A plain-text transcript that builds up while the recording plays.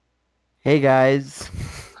Hey guys, is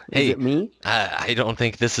Hey, it me? I don't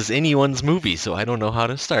think this is anyone's movie, so I don't know how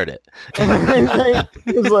to start it.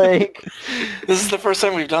 It's like, This is the first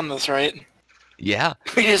time we've done this, right? Yeah,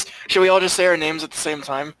 Should we all just say our names at the same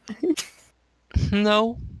time?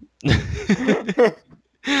 no.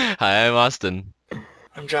 Hi, I'm Austin.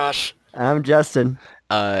 I'm Josh. I'm Justin.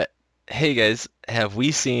 Uh, hey guys, have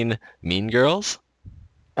we seen Mean Girls?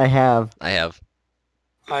 I have. I have.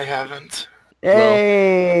 I haven't. Well,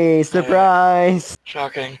 Hey, Uh, surprise!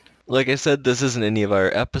 Shocking. like I said, this isn't any of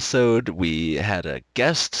our episode. We had a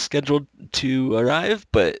guest scheduled to arrive,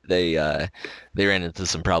 but they ran into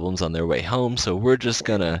some problems on their way home, so we're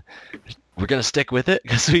gonna stick with it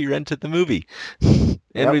because we rented the movie. And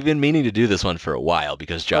Yep. we've been meaning to do this one for a while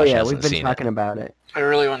because Oh Josh yeah, we've hasn't been seen it. talking about it. I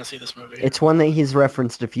really want to see this movie. It's one that he's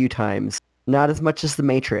referenced a few times. Not as much as The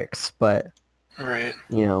Matrix, but Right.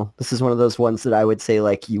 this is one of those ones that I would say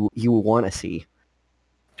like you want to see.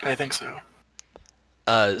 I think so.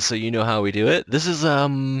 So you know how we do it. This is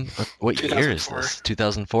what year is 2004. this?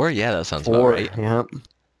 2004? Yeah, that sounds about Four, right. yeah.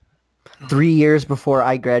 3 years before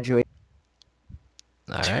I graduated.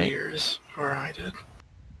 All Two right. years, or I did.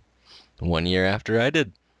 1 year after I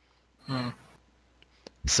did. Hmm.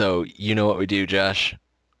 So you know what we do, Josh?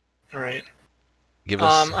 Right. Give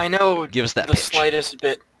us I know give us that the pitch. slightest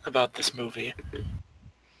bit about this movie,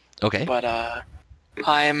 Okay. but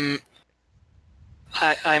I'm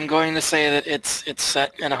I'm going to say that it's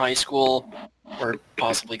set in a high school or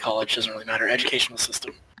possibly college, doesn't really matter, educational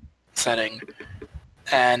system setting,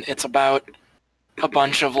 and it's about a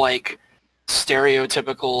bunch of like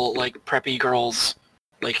stereotypical like preppy girls,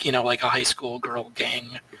 like like a high school girl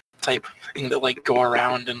gang type thing that like go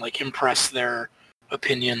around and like impress their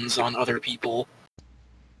opinions on other people,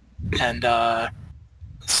 and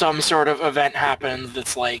some sort of event happens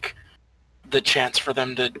that's like the chance for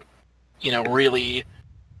them to really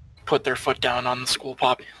put their foot down on the school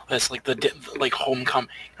populace, like like homecoming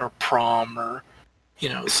or prom or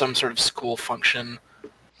some sort of school function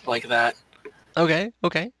like that. Okay.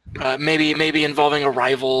 Okay. Maybe involving a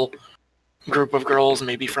rival group of girls,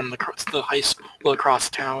 maybe from the high school across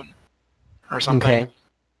town or something. Okay,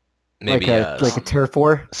 Maybe like a turf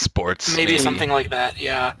war. sports. Maybe Maybe. something like that.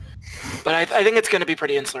 Yeah, but I think it's going to be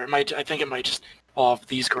pretty insular. I think it might just involve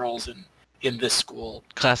these girls in this school.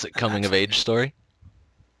 Classic And coming that's of age story.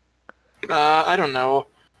 I don't know.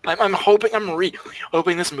 I'm hoping, I'm really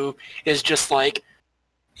hoping this move is just like,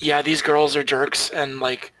 yeah, these girls are jerks and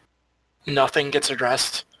like nothing gets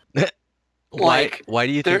addressed. Like Why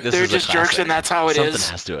do you think this they're is a just jerks classic? and that's how it Something is,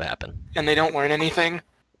 has to happen. and they don't learn anything.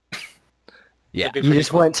 Yeah. That'd be You pretty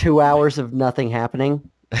just cool. want 2 hours of nothing happening.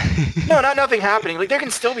 No, not nothing happening. Like there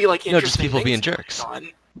can still be like No, just interesting people things being going jerks. on.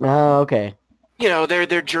 Oh, okay.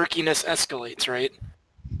 Their jerkiness escalates, right?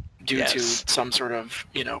 Due to Yes. some sort of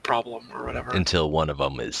problem or whatever. Until one of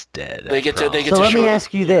them is dead. They at get to- they prom. get So to let me show-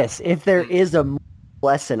 ask you this: if there is a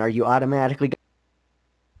lesson, are you automatically?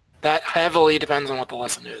 That heavily depends on what the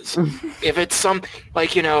lesson is. If it's some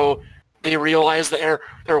like they realize their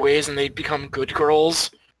ways and they become good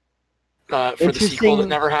girls for the sequel that Interesting.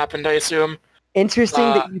 never happened, I assume. Interesting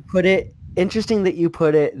that you put it. Interesting that you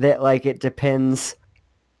put it that like it depends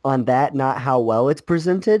on that, not how well it's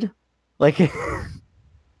presented. Like,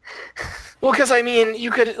 Well, because I mean,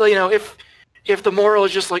 you could if the moral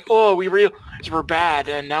is just like, oh, we realized we're bad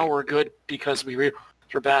and now we're good because we realized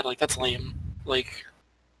we're bad, like that's lame. Like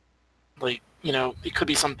it could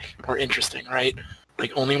be something more interesting, right?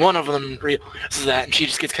 Like only one of them realizes that, and she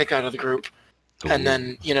just gets kicked out of the group. And Ooh.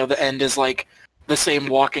 then the end is like the same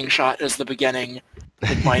walking shot as the beginning,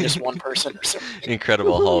 like minus one person or something.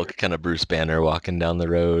 Incredible Hulk, kind of Bruce Banner walking down the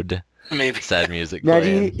road. Maybe. Sad music now,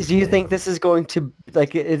 playing. do you think this is going to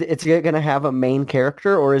like it's going to have a main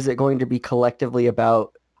character, or is it going to be collectively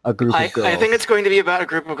about a group I of girls? think it's going to be about a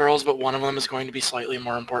group of girls, but one of them is going to be slightly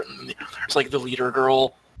more important than the others. Like the leader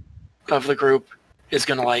girl of the group is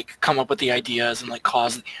going to like come up with the ideas and like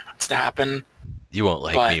cause the events to happen. You won't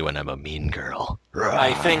like But me when I'm a mean girl.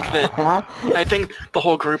 I think the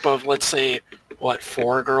whole group of, let's say, what,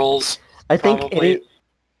 4 girls? I think Probably.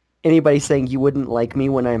 anybody saying you wouldn't like me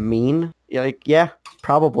when I'm mean, you're like, yeah,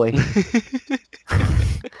 probably.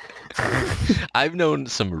 I've known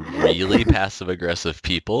some really passive-aggressive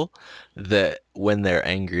people that when they're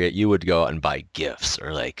angry at you would go out and buy gifts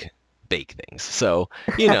or like bake things. So,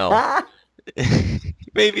 maybe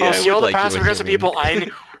I See, would all the like you when passive aggressive you're mean. people I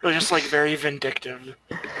knew were just like very vindictive,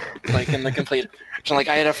 like in the complete. So, like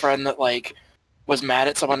I had a friend that like was mad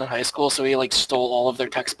at someone in high school, so he like stole all of their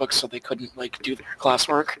textbooks so they couldn't like do their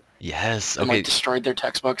classwork Yes, and okay, like destroyed their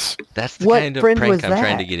textbooks. that's the What kind of friend prank was I'm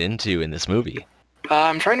trying to that? get into in this movie.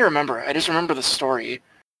 I'm trying to remember. I just remember the story.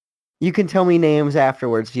 You can tell me names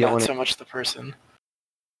afterwards if you don't Not want so much the person.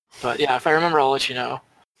 But yeah, if I remember, I'll let you know.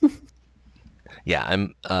 Yeah,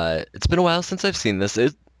 I'm. It's been a while since I've seen this.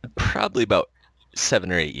 It's probably about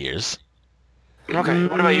 7 or 8 years. Okay,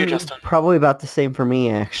 what about you, Justin? Probably about the same for me,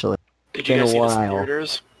 actually. Did you been guys a see this in while.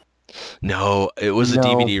 theaters? No, it was a No.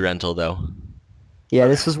 DVD rental though. Yeah,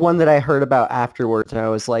 this was one that I heard about afterwards, and I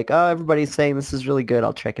was like, oh, everybody's saying this is really good.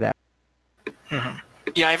 I'll check it out. Mm-hmm.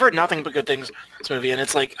 Yeah, I've heard nothing but good things about this movie, and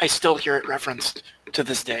it's like I still hear it referenced to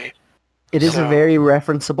this day. It is a So- very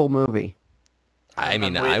referenceable movie. I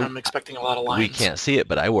mean, I'm expecting a lot of lines. we can't see it,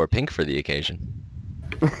 but I wore pink for the occasion.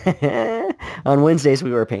 On Wednesdays,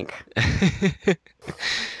 we were pink.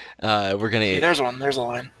 We're gonna. See, there's one. There's a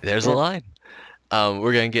line. There's Yeah. a line.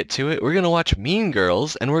 We're gonna get to it. We're gonna watch Mean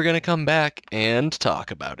Girls, and we're gonna come back and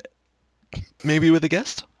talk about it. Maybe with a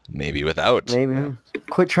guest, maybe without. Maybe.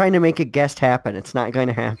 Quit trying to make a guest happen. It's not going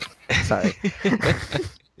to happen. Sorry.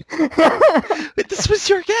 But this was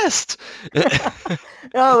your guest.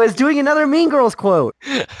 No, it's doing another Mean Girls quote.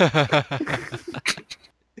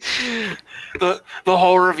 The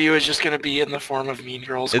whole review is just going to be in the form of Mean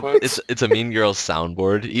Girls quotes. It's a Mean Girls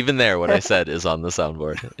soundboard. Even there, what I said is on the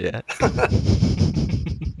soundboard. Yeah.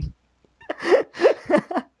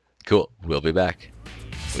 Cool. We'll be back.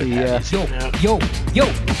 See ya. Yo,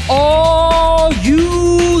 all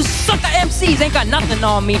you sucker MCs ain't got nothing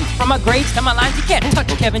on me. From my grades to my lines, you can't touch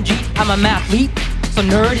Kevin G. I'm a mathlete, so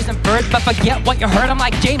nerd isn't bird, but forget what you heard. I'm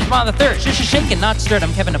like James Bond III, shaking, not stirred.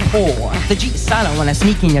 I'm Kevin the Poor. The G is silent when I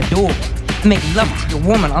sneak in your door. Make love to your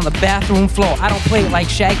woman on the bathroom floor. I don't play it like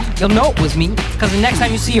Shaggy, you'll know it was me. Cause the next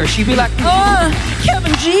time you see her, she'll be like,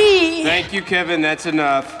 Kevin G. Thank you, Kevin, that's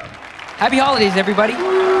enough. Happy holidays, everybody.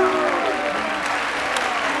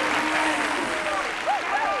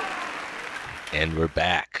 And we're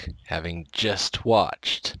back, having just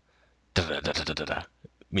watched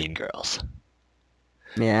Mean Girls.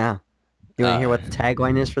 Yeah. You want to hear what the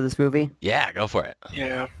tagline is for this movie? Yeah, go for it.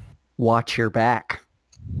 Yeah. Watch your back.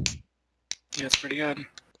 Yeah, it's pretty good.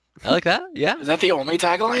 I like that. Yeah. Is that the only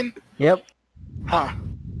tagline? Yep. Huh.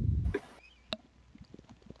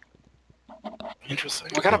 Interesting.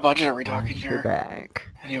 What kind of budget are we talking Watch your here? back.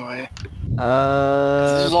 Anyway,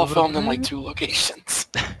 this is all filmed in like Uh, 2 locations.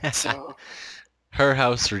 So, Her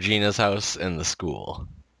house, Regina's house, and the school.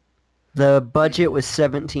 the budget was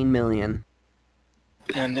 17 million.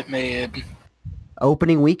 and it made...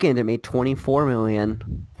 Opening weekend, it made 24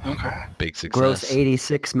 million. Okay. Big success. Gross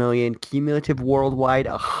 86 million. Cumulative worldwide,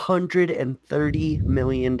 $130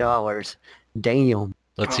 million. Damn.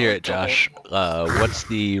 Let's hear it, Josh. What's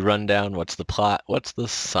the rundown? What's the plot? What's the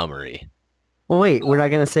summary? Well, wait, we're not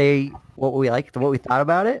gonna say what we liked, what we thought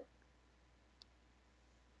about it.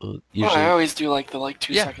 Well, Usually, I always do like the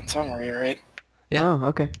 2-second Yeah. summary, right? Yeah. Oh,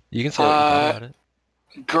 okay. you can say what you thought about it.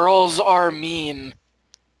 Girls are mean,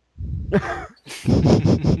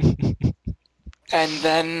 and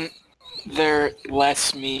then they're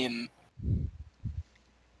less mean.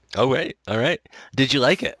 Oh, wait. All right. Did you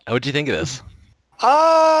like it? What'd you think of this?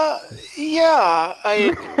 Yeah,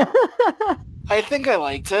 I think I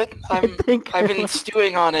liked it. I've been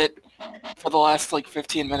stewing on it for the last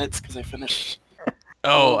 15 minutes because I finished.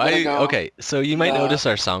 Oh, little bit ago. okay. So you might Yeah. notice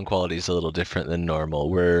our sound quality is a little different than normal.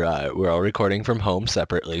 We're all recording from home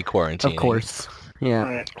separately, quarantining. Of course. Yeah.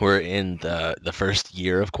 Right. We're in the first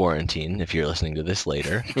year of quarantine. If you're listening to this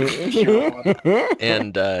later,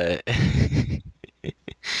 and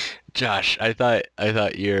Josh, I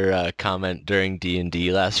thought your comment during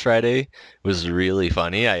D&D last Friday was really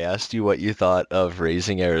funny. I asked you what you thought of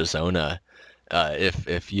Raising Arizona.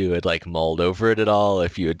 If you had mulled over it at all,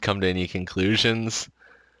 if you had come to any conclusions,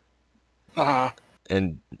 Uh-huh.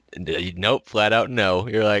 and nope, flat out no.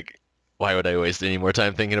 You're like, why would I waste any more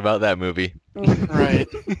time thinking about that movie? Right.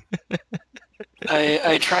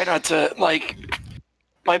 I try not to,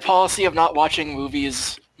 my policy of not watching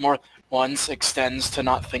movies more once extends to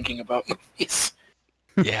not thinking about movies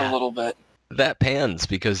a Yeah, little bit. that pans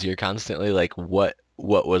because you're constantly like, what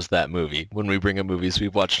was that movie? When we bring up movies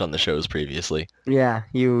we've watched on the shows previously. Yeah,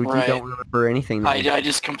 you Right. don't remember anything. I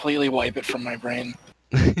just completely wipe it from my brain.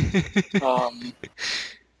 There's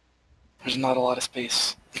not a lot of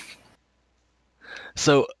space.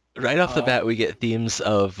 So right off the bat, we get themes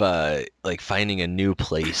of finding a new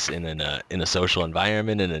place in a social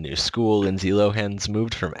environment, in a new school. Lindsay Lohan's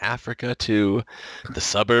moved from Africa to the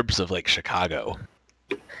suburbs of Chicago.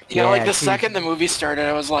 Yeah, the she's- second the movie started,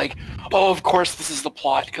 I was like, oh, of course this is the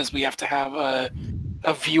plot, because we have to have a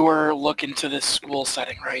viewer look into this school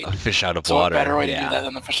setting, right? A fish out of So water. a better way to yeah. do that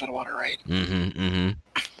than the fish out of water, right? Mm-hmm.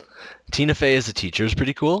 Tina Fey as a teacher is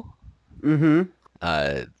pretty cool. Mm-hmm.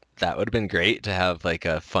 that would have been great to have like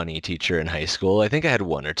a funny teacher in high school. I think I had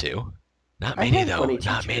one or two. Not I many had a though. funny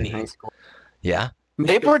Not teacher in many. high school. Yeah.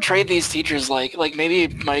 They portrayed these teachers like maybe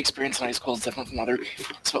my experience in high school is different from other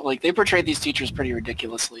people's, but like they portrayed these teachers pretty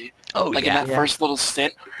ridiculously. Oh Like yeah. in that first little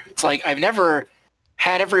stint, it's like I've never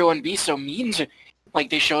had everyone be so mean to. Like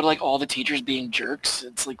they showed like all the teachers being jerks.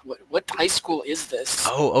 It's like what high school is this?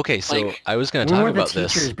 Oh, okay. So Like, I was going to When talk were the about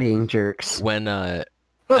teachers this being jerks? when No,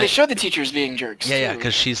 they showed the teachers being jerks. yeah, too.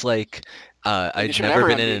 because she's like, I'd showed never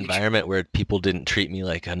been everyone in an being environment where people didn't treat me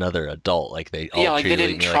like another adult, like they all yeah, like they treated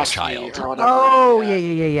didn't me like a trust me child. or whatever. Oh,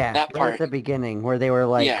 yeah. That Right part. at the beginning where they were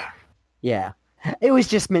like, Yeah. yeah. It was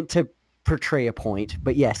just meant to portray a point,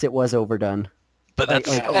 but yes, it was overdone. But Like- that's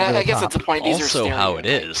like, And over the I guess top. that's the point. These also are how it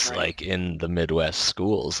stereotypes, is, right? like in the Midwest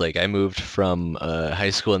schools. Like I moved from high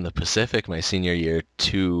school in the Pacific my senior year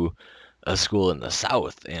to a school in the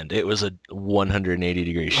South, and it was a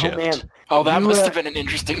 180-degree shift. Oh man, Oh, that You, must uh, have been an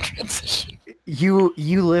interesting transition. you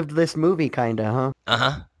lived this movie kinda, huh?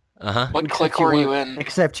 Uh-huh. Uh-huh. What Except clique you were you weren't- in?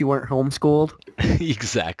 Except you weren't homeschooled.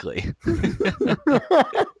 Exactly.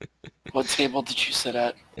 What table did you sit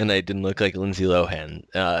at? And I didn't look like Lindsay Lohan.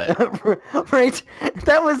 Right?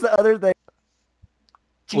 That was the other thing.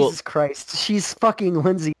 Well- Jesus Christ, she's fucking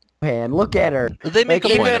Lindsay Lohan. Look at her. They make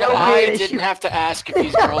Like, a point Even of okay, that. I she- didn't have to ask if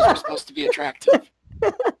these girls were supposed to be attractive.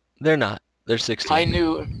 They're not. They're 16. I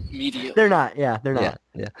knew immediately. They're not. Yeah, they're not.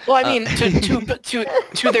 Yeah. Well, I mean,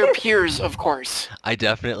 to their peers, of course. I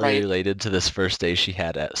definitely Right. related to this first day she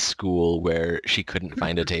had at school where she couldn't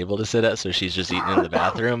find a table to sit at, so she's just eating in the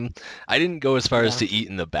bathroom. I didn't go as far as to eat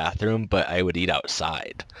in the bathroom, but I would eat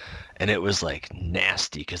outside. And it was like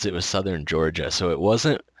nasty because it was southern Georgia, so it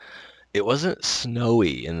wasn't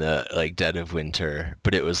snowy in the like dead of winter,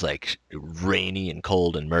 but it was like rainy and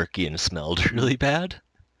cold and murky and smelled really bad.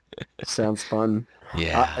 Sounds fun.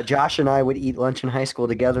 Yeah. Josh and I would eat lunch in high school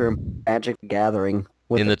together in Magic the Gathering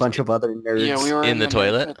with In a the- bunch of other nerds. Yeah, we were In the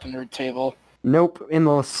toilet? at the nerd table. Nope, in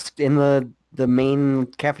the main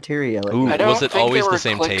cafeteria. Like, Ooh, I don't was it think always there the were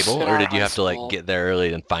same cliques table, in or our did you high have to like school. get there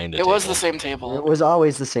early and find a It table? was the same it table. was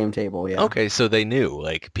always the same table. Yeah. Okay, so they knew,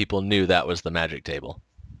 like people knew that was the magic table.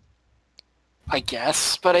 I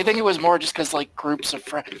guess, but I think it was more just because like groups of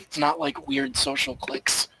friends. It's not like weird social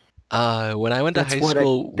cliques. When I went to That's high what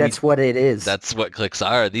school, that's what it is. that's what cliques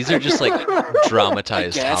are. These are just like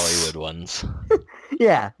dramatized I guess. Hollywood ones.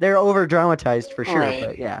 Yeah, they're over dramatized for sure. Right.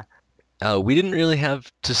 But yeah. We didn't really have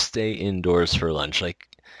to stay indoors for lunch. Like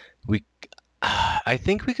I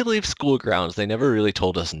think we could leave school grounds. They never really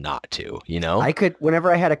told us not to, you know? I could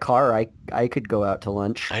whenever I had a car, I could go out to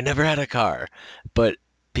lunch. I never had a car, but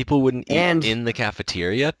people wouldn't eat And- in the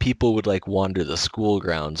cafeteria. People would like wander the school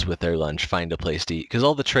grounds with their lunch, find a place to eat, because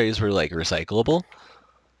all the trays were like recyclable.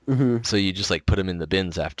 Hmm. So you just like put them in the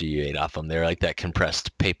bins after you ate off them. They're like that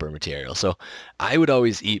compressed paper material. So I would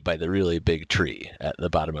always eat by the really big tree at the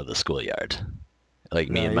bottom of the schoolyard. Like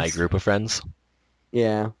me and my Nice. group of friends.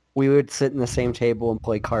 Yeah, we would sit in the same table and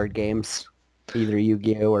play card games, either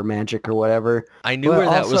Yu-Gi-Oh or Magic or whatever. I knew But where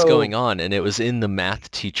that was also- going on, and it was in the math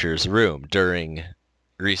teacher's room during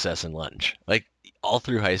recess and lunch. Like all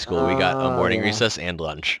through high school, we got a Oh, morning yeah. recess and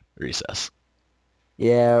lunch recess.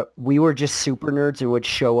 Yeah, we were just super nerds and would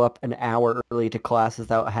show up an hour early to class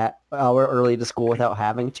without hour early to school without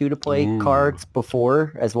having to play Ooh. cards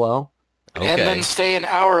before as well. Okay. And then stay an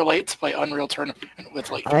hour late to play Unreal Tournament with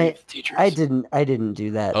like three of the teachers. I didn't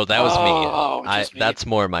do that. Oh, that was Oh, me. just me. That's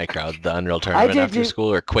more my crowd, the Unreal Tournament did after do-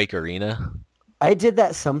 school or Quake Arena. I did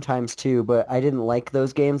that sometimes too, but I didn't like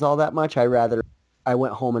those games all that much. I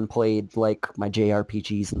went home and played like my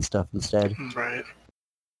JRPGs and stuff instead. Right.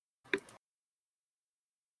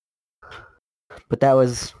 But that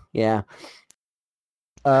was yeah.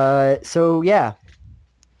 So yeah.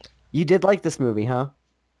 You did like this movie, huh?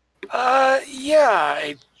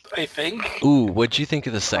 Yeah, I think. Ooh, what'd you think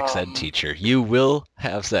of the sex ed Um, teacher? You will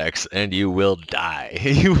have sex and you will die.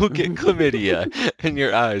 You will get chlamydia and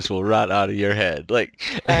your eyes will rot out of your head. Like,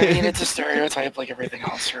 I mean, it's a stereotype like everything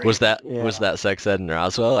else, right? was that Yeah. sex ed in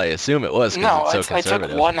Roswell? I assume it was No, because it's so I took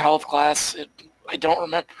conservative. one health class. I don't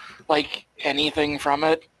remember like anything from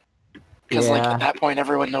it because like Yeah. at that point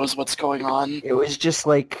everyone knows what's going on. It was just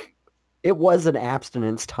like it was an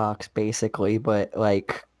abstinence talks basically, but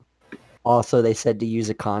like also they said to use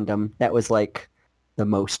a condom. That was like the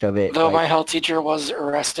most of it. Though like, my health teacher was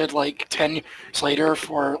arrested like 10 years later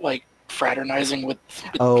for like fraternizing with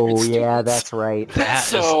oh students. yeah, that's right.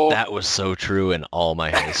 That was so true in all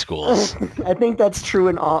my high schools. I think that's true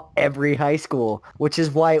in every high school, which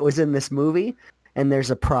is why it was in this movie. And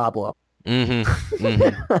there's a problem. hmm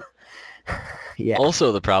Yeah.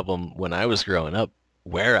 Also, the problem when I was growing up,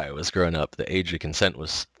 where I was growing up, the age of consent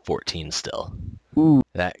was 14 still. Ooh,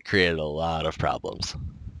 That created a lot of problems.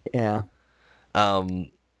 yeah. Um,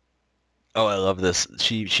 oh, I love this.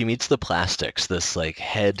 She meets the Plastics, this like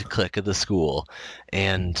head clique of the school,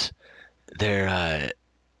 and they're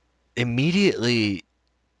immediately.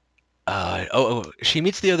 She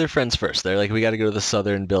meets the other friends first. They're like, we got to go to the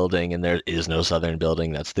Southern Building, and there is no Southern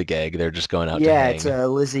Building. That's the gag. They're just going out to Yeah, hang. it's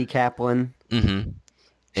Lizzie Kaplan. Mm-hmm.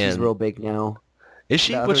 She's And real big now. is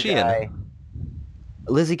she? The What's other she guy, in?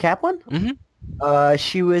 Lizzie Kaplan? Mm-hmm.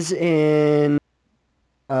 She was in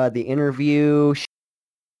The Interview,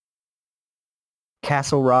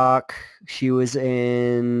 Castle Rock. She was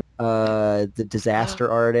in The Disaster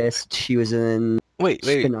Artist. She was in. Wait,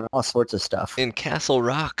 She's wait. been on all sorts of stuff. In Castle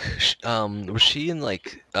Rock, was she in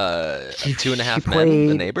like She- Two and a she Half Men, the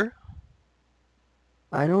played- neighbor?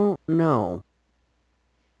 I don't know.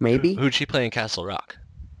 Maybe Who'd she play in Castle Rock?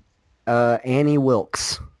 Annie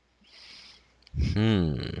Wilkes.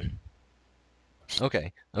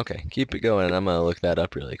 Okay, keep it going. I'm gonna look that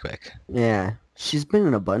up really quick. Yeah, she's been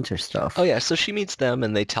in a bunch of stuff. Oh yeah, so she meets them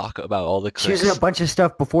and they talk about all the She was in a cliques. bunch of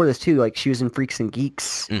stuff before this too. Like she was in Freaks and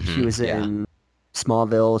Geeks. She Mhm, was yeah. in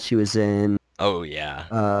Smallville. She was in. Oh yeah,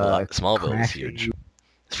 Uh, Smallville is Crashing. huge.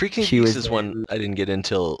 Freaking She Geeks was is one in- I didn't get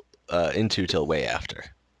into till way after.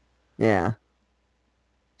 Yeah.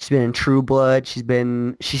 She's been in True Blood.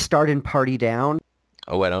 She starred in Party Down.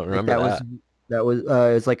 Oh, I don't Like, remember that. it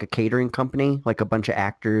was like a catering company, like a bunch of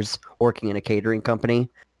actors working in a catering company.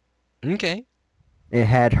 Okay. It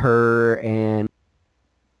had her and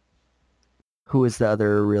who was the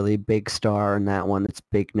other really big star in that one that's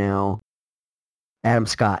big now? Adam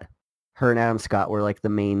Scott. Her and Adam Scott were like the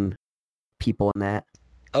main people in that.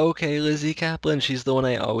 Okay, Lizzie Kaplan. She's the one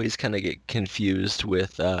I always kind of get confused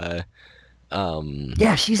with.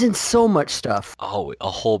 Yeah, she's in so much stuff. Oh, a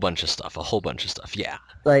whole bunch of stuff. Yeah.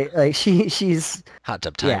 Like she's Hot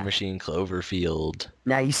Tub Time Yeah. Machine, Cloverfield.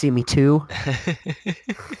 Now You See Me Too.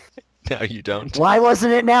 No, you don't. Why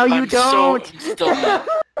wasn't it Now You I'm Don't? still mad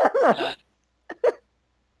at that.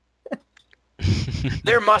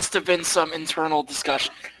 There must have been some internal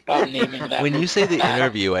discussion about naming that. When you movie. say The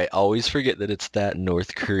Interview, I always forget that it's that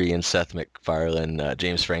North Korean Seth MacFarlane,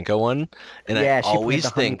 James Franco one, and Yeah, I she played always the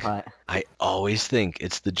think honeypot.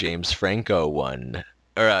 it's the James Franco one,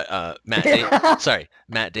 or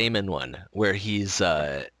Matt Damon one, where he's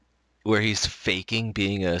faking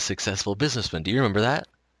being a successful businessman. Do you remember that?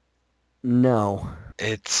 No.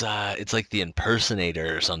 It's like The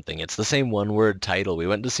Impersonator or something. It's the same one-word title. We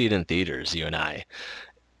went to see it in theaters, you and I.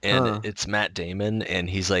 And Huh. it's Matt Damon, and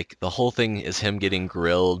he's like, the whole thing is him getting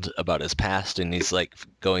grilled about his past, and he's like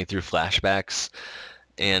going through flashbacks,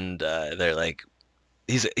 and they're like,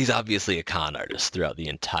 he's obviously a con artist throughout the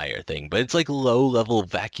entire thing, but it's like low-level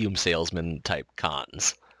vacuum salesman type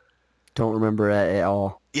cons. Don't remember it at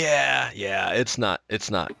all. Yeah, it's not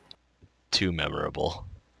too memorable.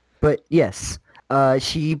 But yes,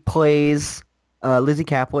 she plays. Lizzie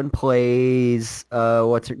Kaplan plays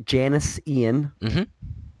Janice Ian, Mhm.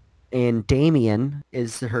 and Damien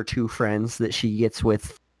is her two friends that she gets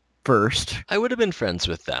with first. I would have been friends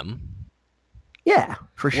with them. Yeah,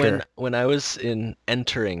 for sure. When I was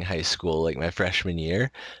entering high school, like my freshman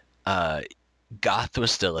year, goth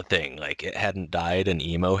was still a thing. Like it hadn't died and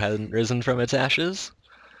emo hadn't risen from its ashes.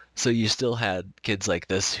 So you still had kids like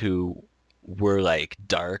this who were like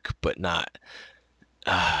dark but not.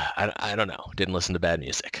 I don't know. Didn't listen to bad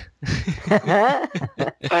music.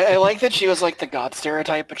 I like that she was like the goth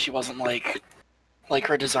stereotype, but she wasn't like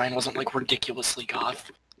her design wasn't like ridiculously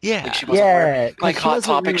goth. Yeah, Like she wasn't wearing 'cause like she Hot wasn't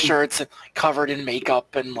Topic really- shirts and covered in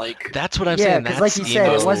makeup and like that's what I'm Yeah, saying. because That's like you said,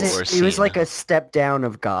 emo it or wasn't. It was scene. like a step down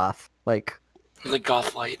of goth. Like, the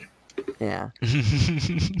goth light. yeah.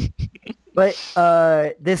 But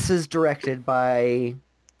this is directed by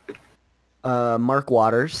Mark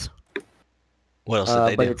Waters. What else did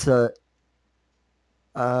they but do? it's a.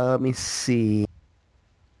 Let me see.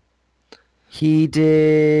 He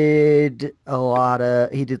did a lot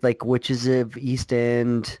of. He did like Witches of East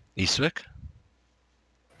End. Eastwick?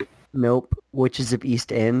 Nope, Witches of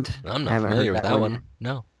East End. I'm I not haven't familiar heard with that one.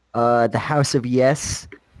 No. The House of Yes,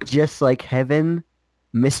 Just Like Heaven,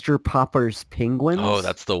 Mr. Popper's Penguins. Oh,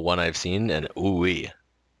 that's the one I've seen, and ooh-wee.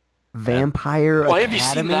 Vampire Why Academy.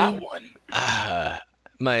 have you seen that one?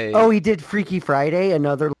 My Oh, he did Freaky Friday,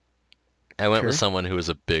 another. I went with Sure. someone who was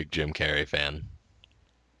a big Jim Carrey fan.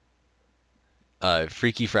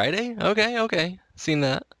 Freaky Friday? Okay. Seen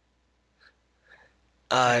that.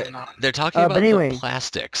 They're talking But about anyway. the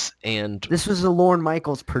plastics, and This was a Lorne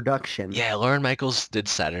Michaels production. yeah, Lauren Michaels did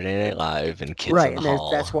Saturday Night Live and Kids Right, in and the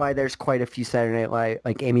Hall. that's why there's quite a few Saturday Night Live,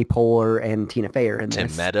 like Amy Poehler and Tina Fey are in Tim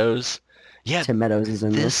this. Meadows. Yeah, Tim Meadows is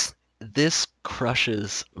in this. this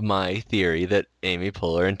crushes my theory that Amy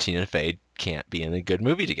Poehler and Tina Fey can't be in a good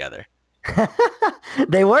movie together.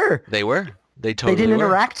 They were. They were. They They totally didn't were.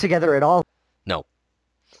 interact together at all. No.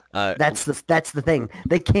 That's the thing.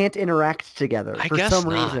 They can't interact together I for guess some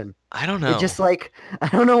not. reason. I don't know. They just like I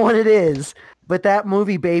don't know what it is, but that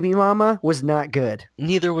movie Baby Mama was not good.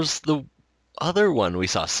 Neither was the other one we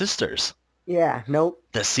saw, Sisters. Yeah, nope.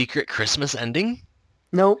 The secret Christmas ending?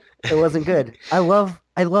 Nope, it wasn't good. I love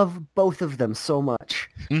both of them so much.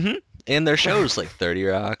 Mm-hmm. And their shows like 30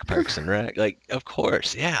 Rock, Parks and Rec, like, of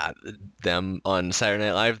course, yeah. Them on Saturday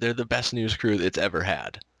Night Live, they're the best news crew it's ever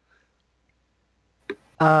had.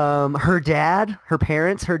 Her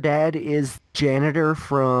dad is janitor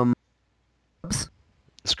from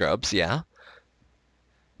Scrubs, yeah.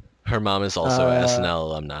 Her mom is also a SNL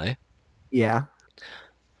alumni. Yeah.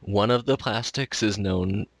 One of the plastics is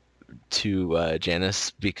known to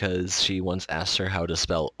Janice because she once asked her how to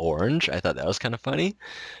spell orange. I thought that was kind of funny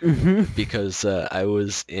Mm-hmm. because I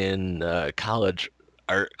was in college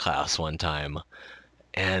art class one time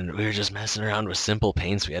and we were just messing around with simple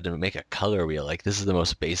paints. We had to make a color wheel. Like, this is the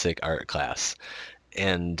most basic art class.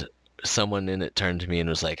 And someone in it turned to me and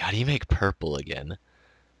was like, how do you make purple again?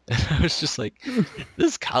 And I was just like, this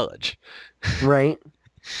is college. Right.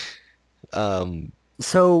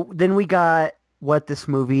 So then we got what this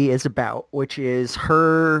movie is about, which is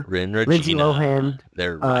her Rin Lindsay Regina, Lohan,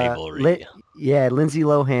 their rivalry. Lindsay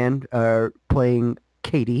Lohan playing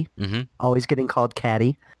Katie, Mm-hmm. always getting called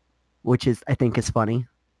Caddy, which is I think is funny.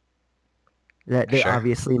 That they Sure.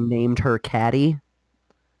 obviously named her Caddy,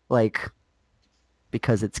 like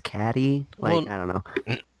because it's Caddy. Like Well- I don't know.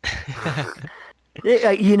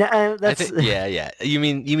 You know, that's yeah. You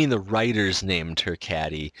mean the writers named her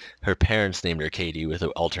Caddy, her parents named her Katie with an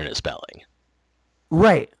alternate spelling.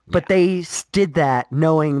 right. But they did that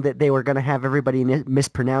knowing that they were going to have everybody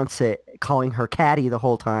mispronounce it, calling her Caddy the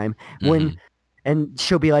whole time. When and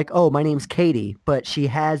she'll be like, "Oh, my name's Katie," but she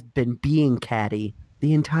has been being Caddy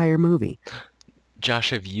the entire movie. Josh,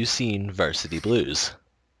 have you seen Varsity Blues?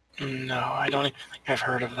 No, I don't even think I've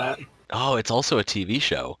heard of that. Oh, it's also a TV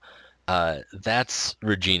show. That's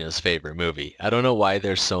Regina's favorite movie. I don't know why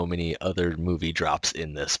there's so many other movie drops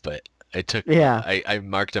in this, but I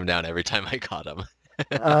marked them down every time I caught them.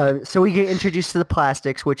 So we get introduced to the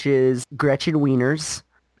plastics, which is Gretchen Wieners,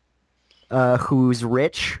 who's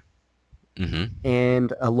rich Mm-hmm.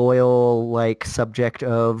 and a loyal subject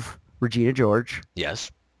of Regina George. Yes.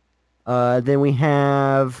 Then we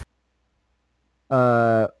have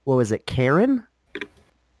what was it, Karen?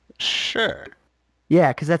 Sure.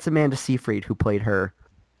 Yeah, because that's Amanda Seyfried who played her.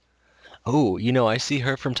 Oh, I see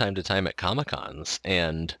her from time to time at Comic-Cons,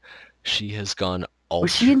 and she has gone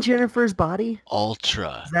Was she in Jennifer's Body?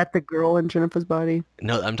 ultra. Is that the girl in Jennifer's Body?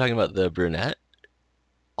 No, I'm talking about the brunette.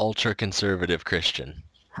 Ultra conservative Christian.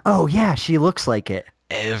 Oh yeah, she looks like it.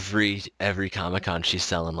 Every Comic-Con she's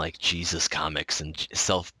selling like Jesus comics and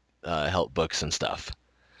self help books and stuff.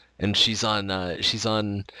 And she's on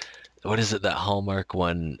what is it, that Hallmark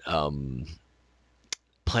one,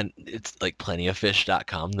 it's like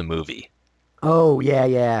plentyoffish.com, the movie. Oh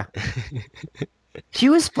yeah. She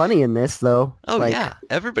was funny in this though. Oh yeah,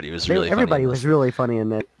 everybody was really funny. Everybody in was this. really funny in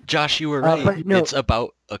this. Josh, you were right. but no- It's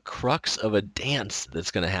about a crux of a dance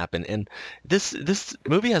that's going to happen. And this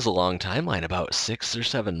movie has a long timeline, about 6 or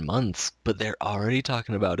 7 months, but they're already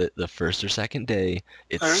talking about it the first or second day.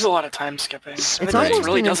 There's a lot of time skipping. It's Spring. It almost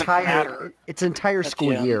really an doesn't entire matter. It's entire at the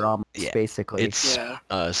school end. year almost Yeah. basically. It's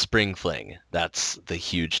Yeah. Spring Fling. That's the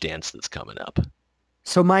huge dance that's coming up.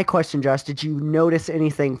 So my question, Josh, did you notice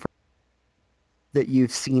anything that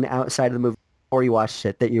you've seen outside of the movie before you watched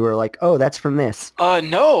it that you were like, oh, that's from this?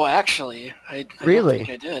 No, actually, I Really? don't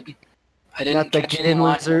think I did. I didn't Not the catch get any in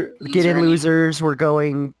lines loser, or get in any- losers were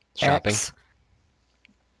going Shopping. X.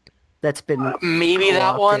 That's been Maybe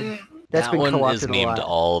that co-opted. one. That's that been one co-opted is a memed lot.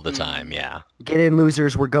 all the time, yeah. Get in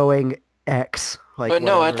losers were going X. But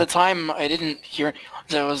no, at whatever. the time I didn't hear.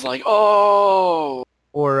 So I was like, oh.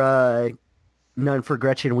 Or None for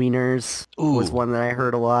Gretchen Wieners was Ooh. one that I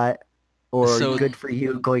heard a lot. Or So- Good for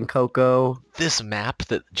You going Coco. This map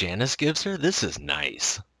that Janice gives her, this is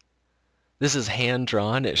nice. This is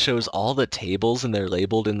hand-drawn. It shows all the tables and they're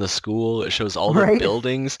labeled in the school. It shows all the Right.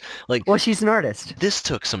 buildings. Like, Well, she's an artist. this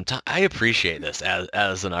took some time. I appreciate this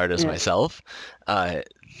as an artist Yeah. myself.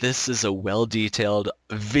 this is a well-detailed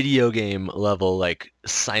video game level, like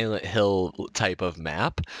Silent Hill type of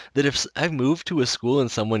map, that if I moved to a school and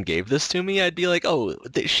someone gave this to me, I'd be like, oh,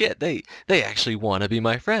 they actually want to be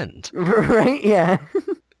my friend. Right? Yeah.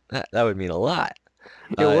 That would mean a lot.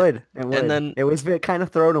 It would. It would. And then, it was kind of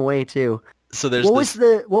thrown away too. so there's What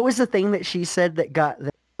this, was the thing that she said that got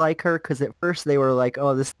that like her? Because at first they were like,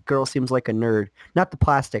 "Oh, this girl seems like a nerd." Not the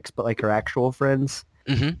plastics, but like her actual friends.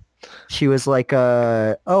 Mhm. She was like,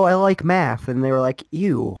 "Oh, I like math," and they were like,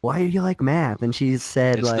 "Ew, why do you like math?" And she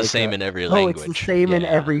said, it's like, the same in every "Oh, language. it's the same in Yeah.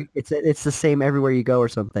 every. It's the same everywhere you go, or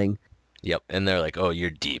something." Yep, and they're like, "Oh,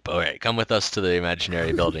 you're deep. All right, come with us to the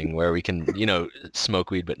imaginary building where we can,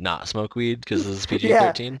 smoke weed but not smoke weed because this is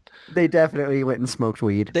PG-13." They definitely went and smoked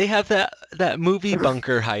weed. They have that movie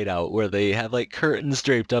bunker hideout where they have like curtains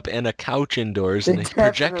draped up and a couch indoors They and a definitely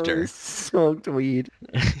projector. smoked weed.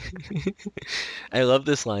 I love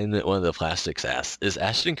this line that one of the plastics asks: "Is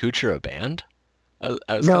Ashton Kutcher a band?" I was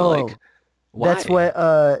kind of No, like, "Why?" that's what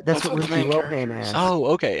That's what what the Lindsay main Lohan character asked. is. Oh,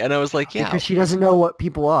 okay. And I was like, "Yeah." Because she doesn't know what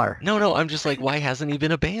people are. No, I'm just like, why hasn't he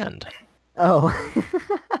been a band? Oh.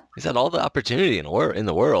 He's had all the opportunity in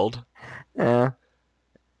the world. Yeah.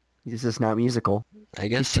 He's just not musical. I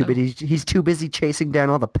guess He's too busy chasing down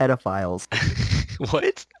all the pedophiles.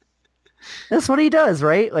 What? That's what he does,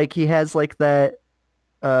 right? Like he has like that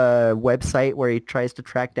website where he tries to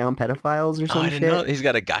track down pedophiles or some Oh, I shit. didn't know. He's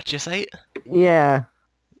got a gotcha site? Yeah.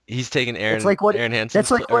 He's taking Aaron, It's like what- Aaron Hansen's,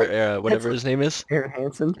 that's like what- whatever that's his name is. Aaron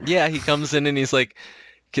Hansen. Yeah, he comes in and he's like,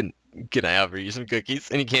 can I offer you some cookies?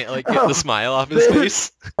 And he can't like get Oh. the smile off his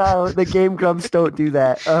face. Oh, the Game Grumps don't do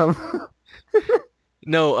that.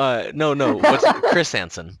 No. What's Chris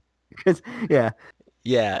Hansen? 'Cause- yeah.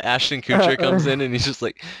 Yeah, Ashton Kutcher comes in and he's just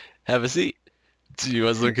like, have a seat. Do you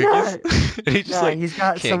want some cookies? And he just Yeah, he's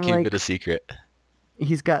got can't some keep like it a secret.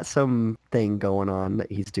 he's got some thing going on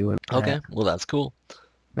that he's doing. Okay, well that's cool.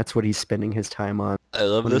 That's what he's spending his time on. I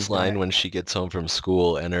love When this he's line back. when she gets home from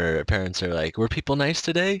school and her parents are like, "Were people nice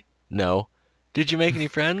today?" No. Did you make any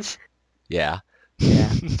friends? Yeah. Yeah.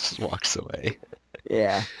 Just walks away.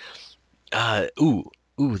 Yeah.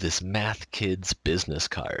 This math kid's business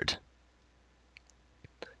card.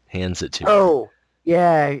 Hands it to her. Oh,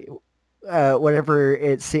 yeah. Whatever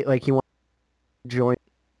it's like he wants to join.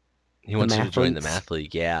 He wants you to join the mathletes. math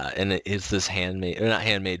league, yeah. And it's this handmade, or not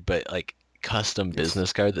handmade, but like custom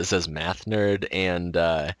business card that says math nerd and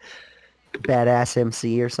Badass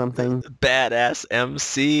MC or something. badass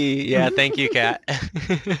MC. Yeah, thank you, Kat.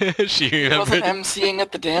 She He wasn't remembered. emceeing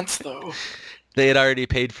at the dance though. They had already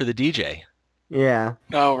paid for the DJ. Yeah.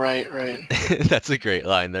 Oh, right. That's a great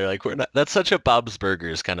line. They're like, we're not. That's such a Bob's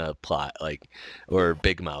Burgers kind of plot, like, or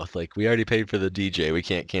Big Mouth. Like, we already paid for the DJ. We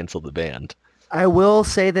can't cancel the band. I will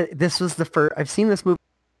say that this was the first. I've seen this movie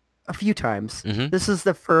a few times. Mhm. This is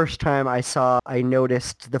the first time I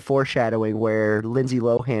noticed the foreshadowing where Lindsay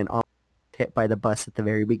Lohan almost hit by the bus at the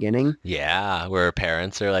very beginning. Yeah, where her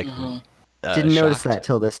parents are like, Mhm. Didn't notice shocked. that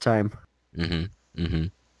till this time. Mm-hmm.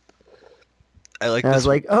 I like And I this. was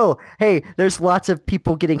like, oh, hey, there's lots of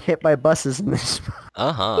people getting hit by buses in this.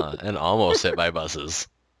 And almost hit by buses.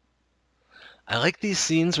 I like these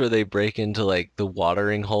scenes where they break into like the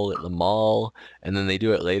watering hole at the mall, and then they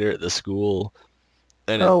do it later at the school.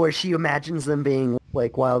 And Oh, where she imagines them being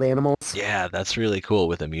like wild animals. yeah, that's really cool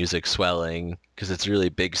with the music swelling because it's really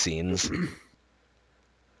big scenes.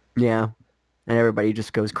 Yeah. And everybody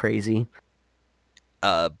just goes crazy.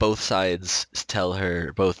 Both sides tell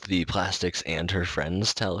her, both the plastics and her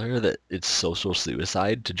friends tell her that it's social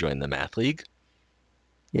suicide to join the math league.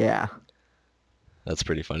 Yeah. That's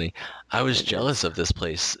pretty funny. I was jealous of this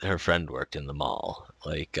place her friend worked in the mall.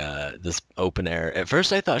 Like, this open air. At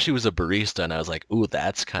first I thought she was a barista, and I was like, ooh,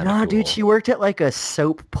 that's kind of No, cool. dude, she worked at like a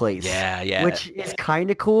soap place. Yeah. Which is kind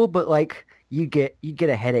of cool, but like you get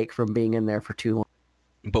a headache from being in there for too long.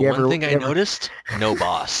 But You one ever- thing I you ever- noticed, no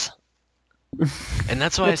boss. And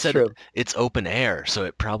that's why I That's said true. it's open air, so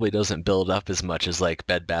it probably doesn't build up as much as like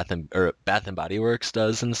Bath and Body Works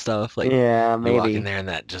does and stuff. Like, Yeah, you walk in maybe. there and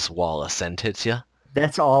that just wall of scent hits you.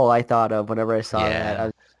 That's all I thought of whenever I saw Yeah.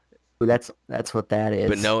 that. Ooh, that's what that is.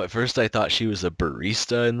 But no, at first I thought she was a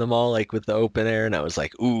barista in the mall, like with the open air, and I was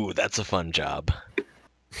like, ooh, that's a fun job.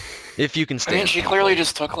 If you can I stand. mean, she clearly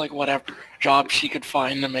just took like whatever job she could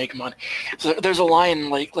find to make money. So there's a line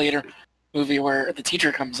like later movie where the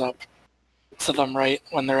teacher comes up to them right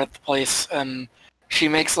when they're at the place, and she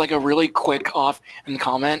makes like a really quick off-and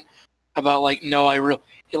comment about like, no, I really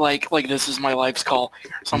like this is my life's call,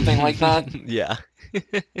 or something like that. Yeah.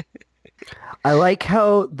 I like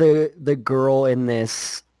how the girl in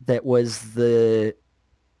this that was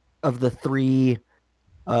of the three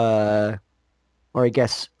or I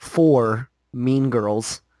guess 4 Mean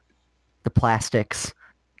Girls, the Plastics.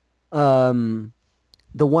 The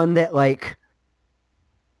one that like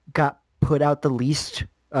got put out the least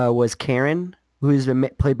was Karen, who's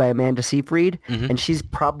played by Amanda Seyfried, and she's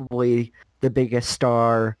probably the biggest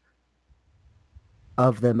star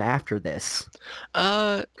of them after this.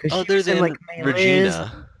 Other than like,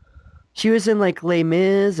 Regina. She was in like Les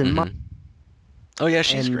Mis and Oh yeah,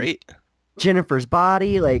 she's and great. Jennifer's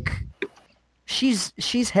Body. Like,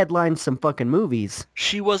 she's headlined some fucking movies.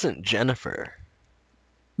 She wasn't Jennifer.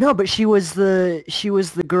 No, but she was the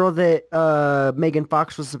girl that Megan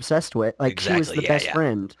Fox was obsessed with. Like, she was Exactly, the yeah, best yeah.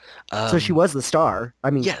 friend. So she was the star. I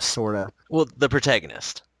mean, yes. sorta. Well, the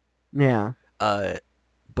protagonist. Yeah.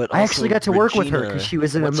 But also I actually got to work with her Regina- because she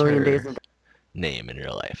was in A what's Million her Days of name in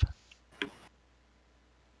real life?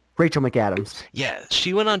 Rachel McAdams. Yeah,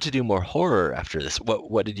 she went on to do more horror after this.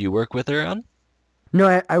 What did you work with her on?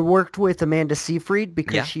 No, I worked with Amanda Seyfried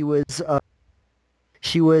because Yeah.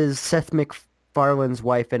 she was Seth MacFarlane's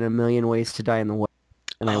wife in A Million Ways to Die in the West,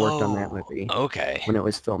 and I worked on that movie Okay. when it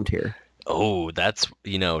was filmed here. Oh, that's,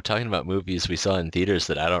 talking about movies we saw in theaters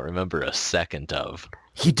that I don't remember a second of.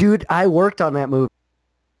 Dude, I worked on that movie.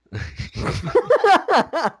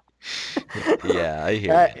 Yeah, I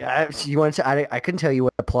hear you. You want to? I couldn't tell you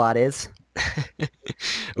what the plot is.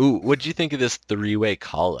 Ooh, what'd you think of this 3-way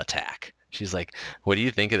call attack? She's like, what do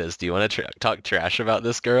you think of this? Do you want to talk trash about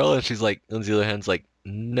this girl? And she's like, Lindsay Lohan's like,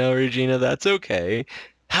 no, Regina, that's okay.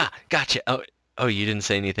 Ha, gotcha. Oh, you didn't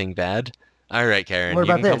say anything bad? All right, Karen, What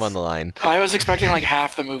you about can come this? on the line. I was expecting like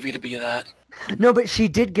half the movie to be that. No, but she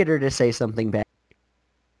did get her to say something bad.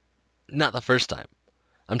 Not the first time.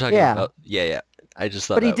 I'm talking Yeah. about, yeah. I just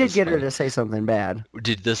thought But he that did was get her funny. to say something bad.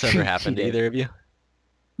 Did this ever happen to did. either of you?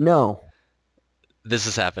 No, This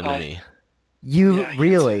has happened to I- me. you Yeah, I can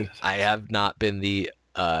really? say that. I have not been the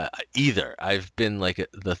either. I've been like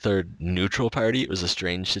the third neutral party. It was a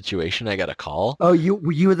strange situation. I got a call. Oh, you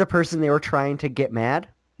were the person they were trying to get mad?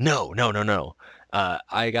 No.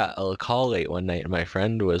 I got a call late one night, and my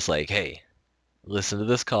friend was like, "Hey, listen to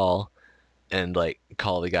this call, and like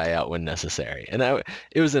call the guy out when necessary." And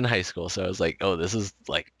it was in high school, so I was like, "Oh, this is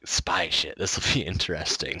like spy shit. This will be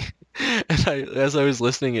interesting." And as I was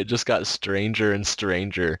listening, it just got stranger and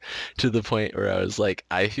stranger to the point where I was like,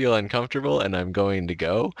 I feel uncomfortable and I'm going to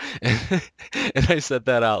go. And I said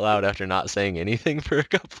that out loud after not saying anything for a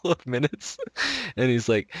couple of minutes. And he's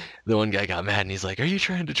like, the one guy got mad and he's like, are you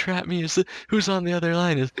trying to trap me? Who's on the other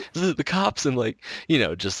line? Is it the cops? And like,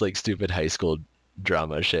 just like stupid high school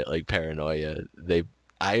drama shit, like paranoia.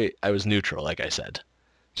 I was neutral, like I said.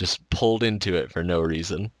 Just pulled into it for no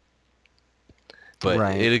reason. But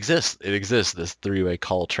Right. it exists. It exists, this 3-way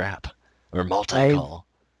call trap. Or multi-call.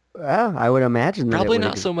 Well, I would imagine that Probably it would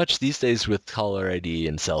not so much these days with caller ID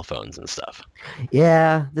and cell phones and stuff.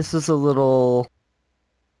 Yeah, this is a little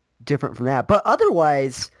different from that. But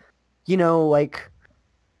otherwise, like,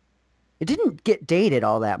 it didn't get dated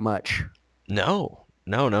all that much. No,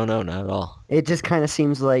 not at all. It just kind of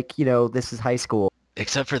seems like, this is high school.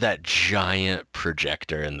 Except for that giant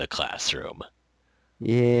projector in the classroom.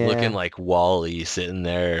 Yeah. Looking like Wall-E sitting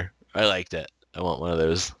there. I liked it. I want one of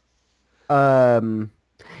those.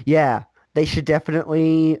 Yeah, they should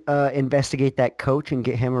definitely investigate that coach and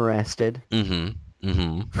get him arrested.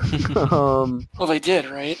 Mm-hmm. Well, they did,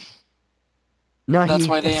 right? No, That's he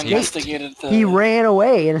why they escaped. investigated the... He ran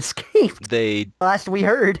away and escaped. They, Last we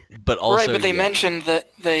heard. but also... right, but they yeah. mentioned that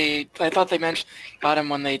I thought they got him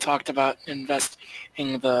when they talked about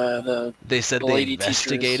investigating the They said the they lady teacher's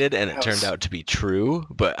investigated and it house. turned out to be true,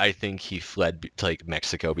 but I think he fled to like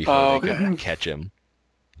Mexico before Oh, they okay. could catch him.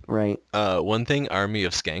 Right. One thing, Army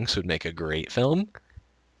of Skanks would make a great film.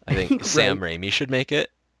 I think Right. Sam Raimi should make it.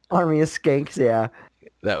 Army of Skanks, yeah.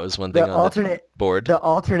 That was one thing The on alternate the board. the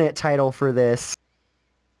alternate title for this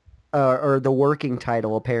or the working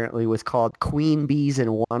title apparently was called Queen Bees and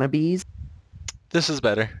Wannabes. This is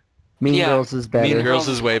better. Mean Yeah. Girls is better. Mean Girls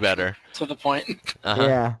is way better. to the point. Uh-huh.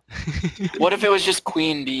 Yeah. What if it was just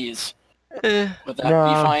Queen Bees? Eh, Would that No,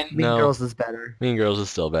 be fine? Mean No. Girls is better. Mean Girls is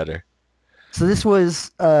still better. So this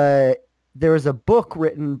was there was a book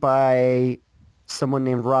written by someone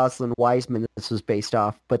named Rosalind Wiseman that this was based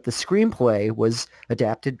off, but the screenplay was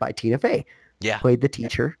adapted by Tina Fey. Yeah, Played the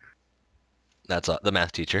teacher, that's the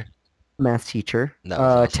math teacher math teacher. That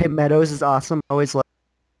was awesome. Tim Meadows is awesome. I always like.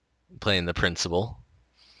 playing the principal.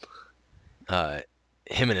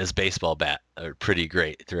 Him and his baseball bat are pretty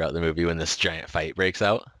great throughout the movie when this giant fight breaks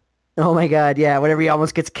out. Oh my god, yeah! Whenever he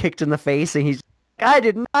almost gets kicked in the face, and he's, I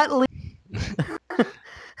did not leave.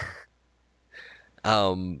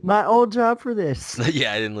 My old job for this.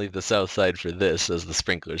 Yeah, I didn't leave the south side for this as the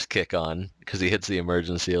sprinklers kick on because he hits the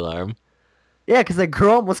emergency alarm. Yeah, because that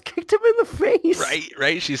girl almost kicked him in the face.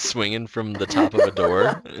 Right. She's swinging from the top of a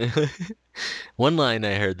door. One line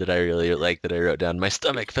I heard that I really liked that I wrote down, my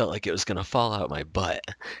stomach felt like it was going to fall out my butt.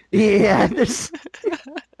 Yeah, there's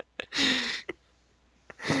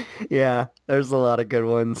a lot of good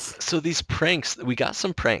ones. So these pranks, we got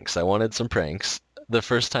some pranks. I wanted some pranks. The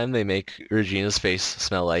first time they make Regina's face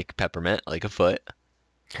smell like peppermint, like a foot.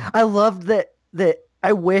 I loved that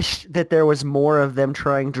I wish that there was more of them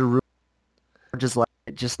trying to ruin just like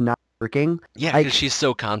it just not working. Yeah, because she's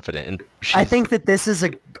so confident. And I think that this is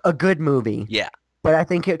a good movie. Yeah. But I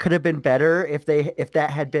think it could have been better if that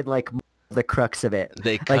had been like the crux of it.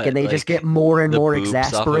 They cut, and they just get more and more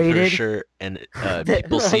exasperated. Off of her shirt, and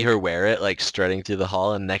people see her wear it like strutting through the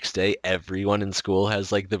hall, and next day everyone in school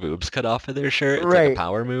has like the boobs cut off of their shirt. It's like a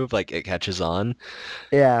power move, like it catches on.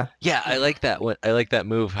 Yeah. Yeah, I like that one. I like that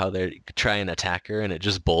move, how they try and attack her and it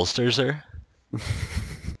just bolsters her.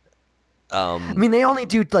 I mean, they only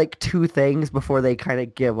do like 2 things before they kind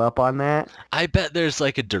of give up on that. I bet there's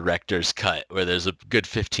like a director's cut where there's a good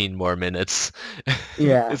 15 more minutes.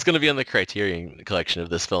 Yeah. It's going to be on the Criterion collection of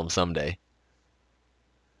this film someday.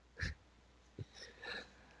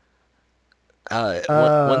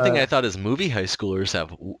 One thing I thought is movie high schoolers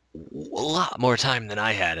have a lot more time than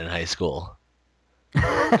I had in high school.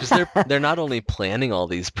 Because they're not only planning all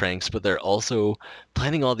these pranks, but they're also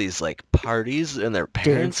planning all these like parties, and their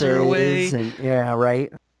parents are away. Yeah, right.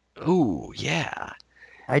 Ooh, yeah.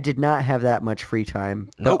 I did not have that much free time.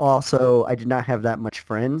 Nope. But also, I did not have that much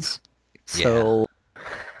friends. So.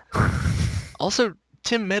 Yeah. Also,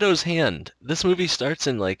 Tim Meadows' hand. This movie starts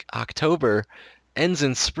in like October, ends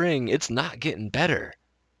in spring. It's not getting better.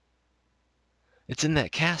 It's in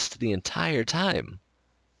that cast the entire time.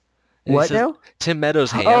 And what now? Tim Meadows'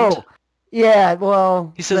 hand. Oh, yeah.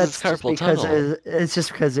 Well, he says it's carpal tunnel. It's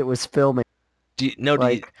just because it was filming.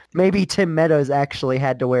 Maybe Tim Meadows actually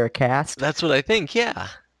had to wear a cast. That's what I think. Yeah.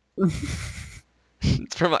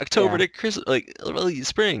 It's from October to Christmas, like early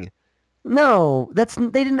spring. No, they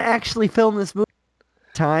didn't actually film this movie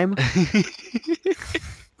time.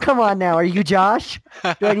 Come on now, are you Josh?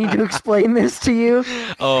 Do I need to explain this to you?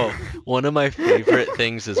 Oh, one of my favorite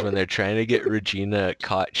things is when they're trying to get Regina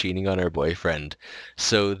caught cheating on her boyfriend.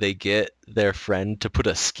 So they get their friend to put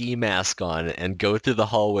a ski mask on and go through the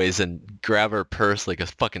hallways and grab her purse like a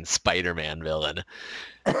fucking Spider-Man villain.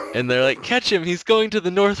 And they're like, catch him, he's going to the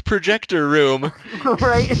North Projector room.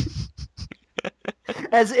 Right?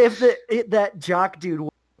 As if that jock dude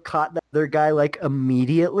caught that other guy like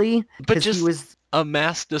immediately. But just he was a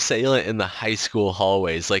masked assailant in the high school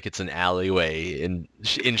hallways, like it's an alleyway in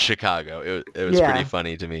Chicago. It was pretty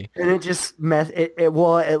funny to me. And it just it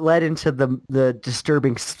led into the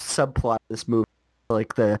disturbing subplot of this movie,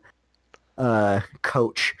 like the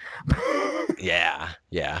coach. Yeah.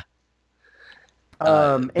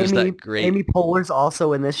 Amy Poehler's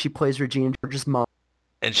also in this. She plays Regina George's mom.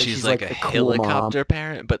 And she's like a helicopter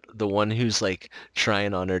parent, but the one who's like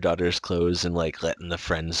trying on her daughter's clothes and like letting the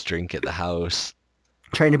friends drink at the house.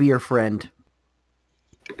 Trying to be your friend.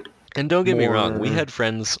 And don't get me wrong, we had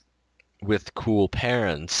friends with cool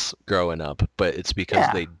parents growing up, but it's because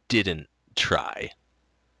they didn't try.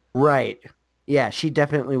 Right. Yeah, she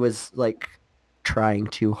definitely was like trying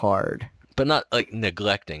too hard. But not like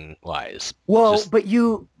neglecting wise. Well, but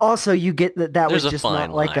you get that was just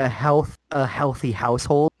not like a healthy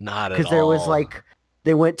household. Not at all. Because there was like,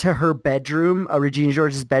 they went to her bedroom, Regina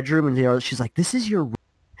George's bedroom, and she's like, "This is your room."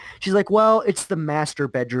 She's like, "Well, it's the master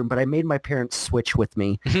bedroom, but I made my parents switch with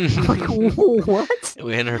me." I'm like, what?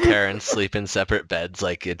 And her parents sleep in separate beds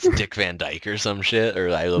like it's Dick Van Dyke or some shit, or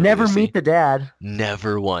I Love Never Lucy. Meet the dad.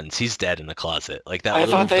 Never once. He's dead in the closet. Like that. I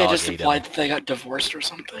thought they just implied that they got divorced or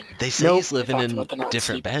something. They say he's living in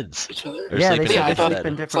different beds. Yeah, they sleep in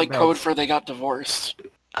different It's like beds. code for they got divorced.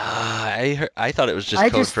 I thought it was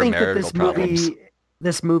just code for marital problems.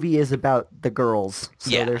 This movie is about the girls.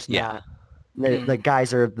 So there's not. The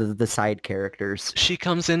guys are the side characters. She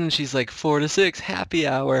comes in and she's like 4 to 6 happy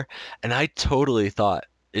hour, and I totally thought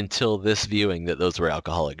until this viewing that those were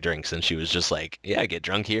alcoholic drinks, and she was just like, "Yeah, get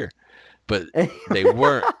drunk here," but they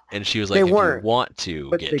weren't. And she was like, "If you want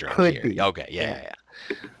to get drunk here, be. Okay, yeah."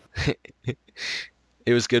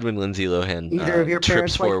 It was good when Lindsay Lohan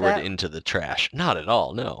trips forward into the trash. Not at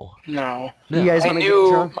all. No. No. You guys I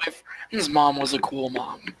knew my friend's mom was a cool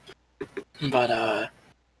mom, but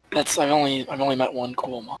I've only met one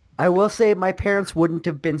cool mom. I will say my parents wouldn't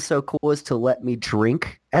have been so cool as to let me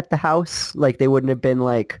drink at the house. Like they wouldn't have been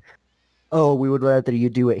like, "Oh, we would rather you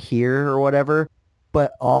do it here" or whatever.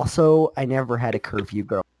 but also I never had a curfew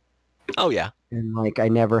girl. Oh yeah. And like I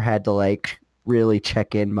never had to like really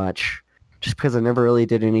check in much just because I never really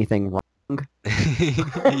did anything wrong.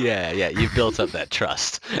 Yeah, you've built up that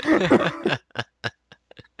trust. I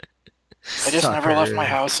just never left my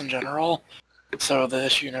Sucker. house in general, so the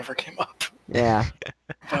issue never came up. Yeah.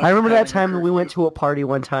 about I remember that having a time we curfew. went to a party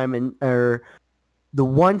one time or the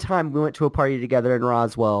one time we went to a party together in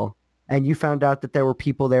Roswell and you found out that there were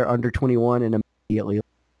people there under 21 and immediately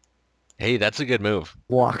Hey, that's a good move.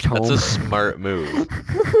 walked That's home. a smart move.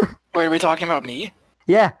 Wait, are we talking about me?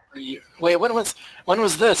 Yeah. Wait, when was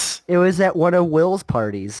this? It was at one of Will's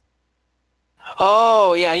parties.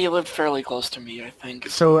 Oh, yeah, he lived fairly close to me, I think.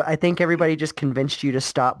 So I think everybody just convinced you to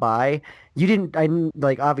stop by. You didn't,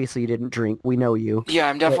 like, obviously you didn't drink. We know you. Yeah,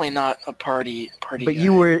 I'm definitely not a party But guy.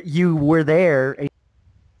 you were there a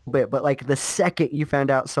bit. But like the second you found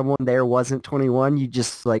out someone there wasn't 21, you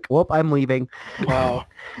just like, whoop, I'm leaving. Wow.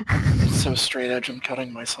 It's so straight edge, I'm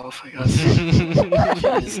cutting myself, I guess.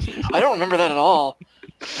 Jeez. I don't remember that at all.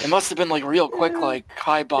 It must have been like real quick, like,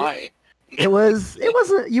 hi, bye. It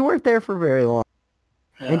wasn't, you weren't there for very long.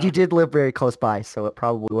 Yeah. And you did live very close by, so it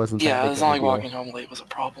probably wasn't that Yeah, big it's of not a like deal. walking home late was a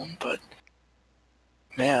problem, but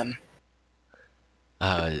man.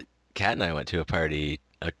 Kat and I went to a party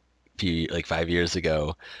like 5 years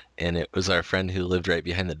ago, and it was our friend who lived right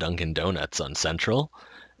behind the Dunkin' Donuts on Central.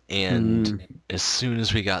 And as soon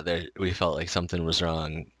as we got there, we felt like something was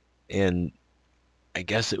wrong. And I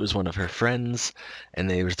guess it was one of her friends, and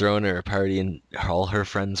they were throwing her a party, and all her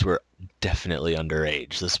friends were definitely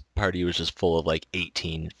underage. This party was just full of like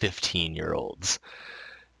 18, 15-year-olds.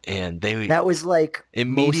 And they That was like most of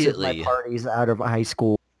immediately my parties out of high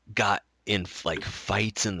school. got in like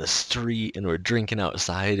fights in the street and were drinking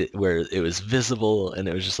outside where it was visible, and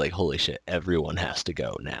it was just like, holy shit, everyone has to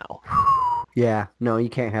go now. Yeah, no, you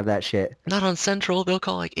can't have that shit. Not on Central, they'll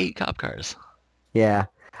call like 8 cop cars. Yeah.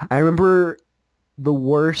 I remember the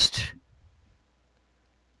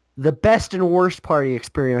best and worst party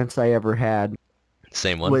experience I ever had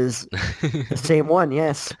Same one. was the same one,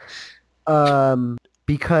 yes.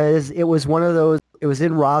 Because it was one of those, it was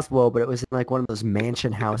in Roswell, but it was in like one of those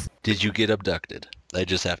mansion houses. Did you get abducted? I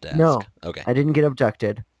just have to ask. No. Okay. I didn't get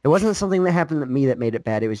abducted. It wasn't something that happened to me that made it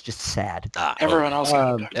bad. It was just sad. Everyone else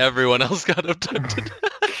got abducted. Everyone else got abducted.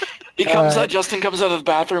 He comes out, Justin comes out of the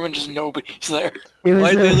bathroom and just nobody's there. It was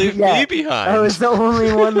Why'd they leave yeah, me behind? I was the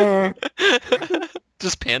only one there.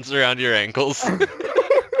 Just pants around your ankles.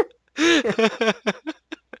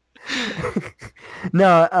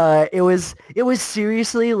 No, it was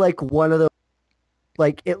seriously like one of those,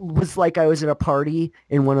 like it was like I was at a party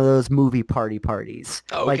in one of those movie parties.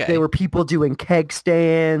 Like Okay. there were people doing keg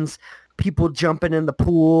stands, people jumping in the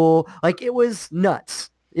pool. Like it was nuts.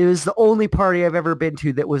 It was the only party I've ever been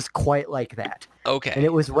to that was quite like that. Okay. And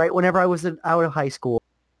it was right whenever I was out of high school.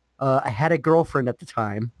 I had a girlfriend at the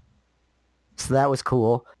time, so that was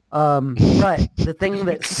cool. But the thing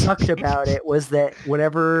that sucked about it was that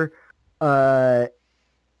whenever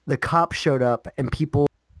the cops showed up and people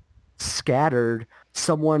scattered,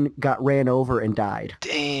 someone got ran over and died.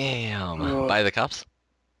 Damn. Oh. By the cops?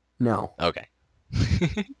 No, Okay.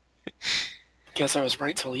 Guess I was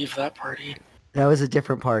right to leave that party. that was a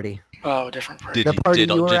different party. Oh, different party. The party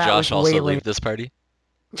you were did at Josh was also way leave later. this party?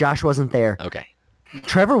 Josh wasn't there. Okay.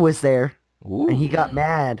 Trevor was there, Ooh. and he got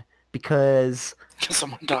mad because,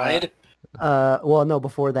 Someone died. well, no,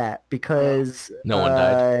 before that, because No one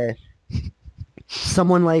died.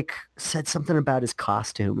 Someone like said something about his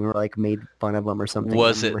costume or like made fun of him or something.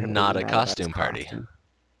 Was I it remember him not getting a mad about his costume party? costume.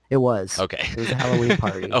 It was. Okay. It was a Halloween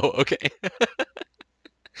party. Oh, okay.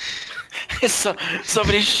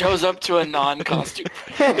 Somebody shows up to a non-costume.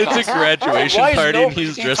 It's a graduation Why is party and nobody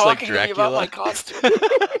he's dressed like talking to me about my Dracula.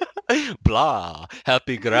 costume? Blah.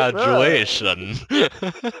 Happy graduation.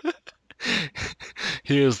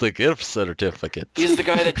 Here's the gift certificate. He's the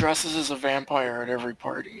guy that dresses as a vampire at every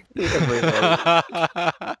party. It's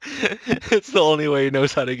the only way he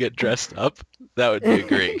knows how to get dressed up. That would be a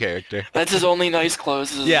great character. That's his only nice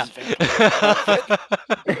clothes. Is Yeah. his vampire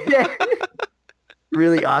outfit.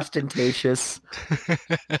 Really ostentatious.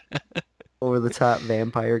 Over the top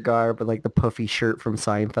vampire garb and like the puffy shirt from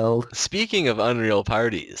Seinfeld. Speaking of unreal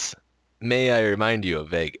parties, may I remind you of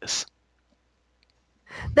Vegas?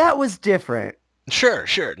 That was different. Sure.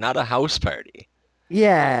 Not a house party.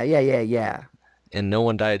 Yeah. And no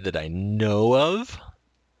one died that I know of?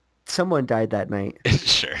 Someone died that night.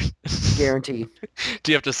 Sure. Guaranteed.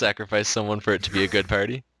 Do you have to sacrifice someone for it to be a good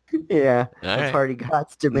party? Yeah. All The right. party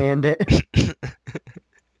gods demand it.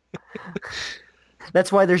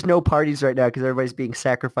 That's why there's no parties right now, because everybody's being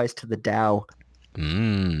sacrificed to the Tao.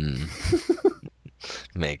 Mmm.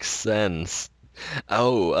 Makes sense.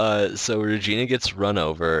 Oh, so Regina gets run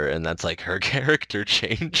over, and that's like her character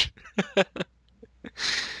change.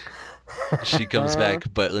 She comes back,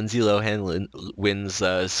 but Lindsay Lohan wins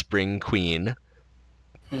Spring Queen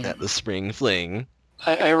at the Spring Fling.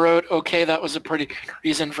 I wrote, okay, that was a pretty good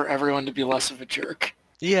reason for everyone to be less of a jerk.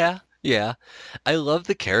 Yeah. I love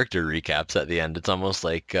the character recaps at the end. It's almost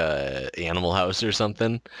like Animal House or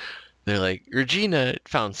something. They're like, Regina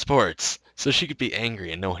found sports, so she could be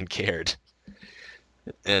angry and no one cared.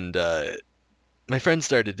 And my friend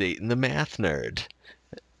started dating the math nerd.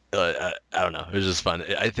 I don't know. It was just fun.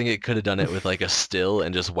 I think it could have done it with like a still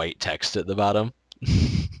and just white text at the bottom.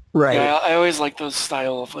 Right. Yeah, I always like those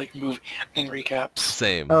style of like movie and recaps.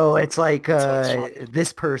 Same. Oh, it's like Sounds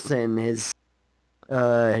this person is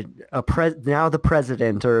now the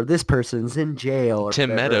president, or this person's in jail. Or Tim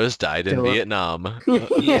whatever. Meadows died in Vietnam.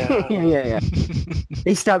 Yeah.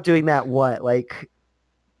 They stopped doing that. What, like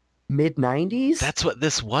mid-90s? That's what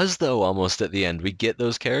this was, though, almost at the end. We get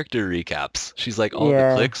those character recaps. She's like, all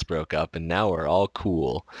Yeah. the cliques broke up, and now we're all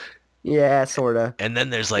cool. Yeah, sorta. And then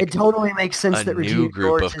there's It like totally makes sense a that new Regina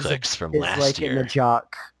group George of cliques from is last like year. in the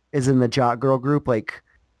jock girl group. Like,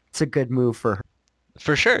 it's a good move for her.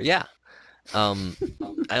 For sure, yeah.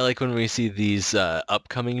 I like when we see these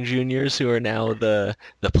upcoming juniors who are now the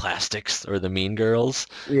plastics or the mean girls,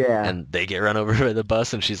 Yeah. and they get run over by the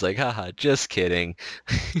bus, and she's like, haha, just kidding.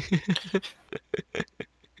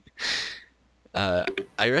 I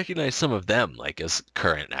recognize some of them like as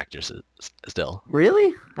current actresses still.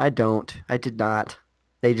 Really? I don't. I did not.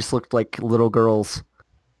 They just looked like little girls.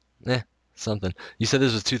 Something. You said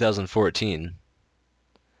this was 2014.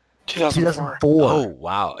 2004. 2004. Oh,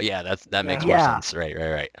 wow. Yeah, that makes more Yeah. sense.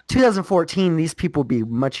 Right. 2014, these people would be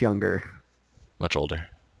much younger. Much older.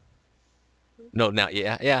 No, now,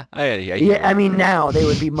 yeah. Yeah, I mean, now they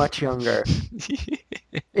would be much younger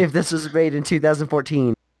if this was made in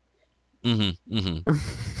 2014. Mm-hmm.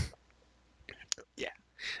 Yeah.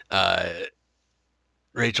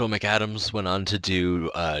 Rachel McAdams went on to do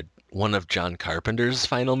one of John Carpenter's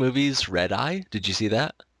final movies, Red Eye. Did you see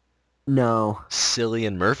that? No.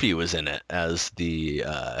 Cillian Murphy was in it as the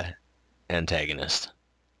antagonist.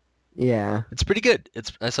 Yeah. It's pretty good.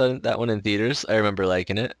 I saw that one in theaters. I remember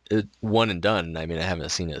liking it. One and done. I mean, I haven't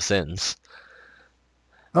seen it since.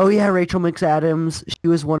 Oh, yeah, Rachel McAdams. She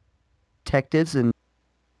was one of the detectives in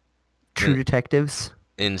True Detectives.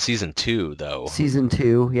 In season 2, though. Season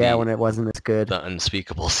 2. Yeah, The- when it wasn't as good. The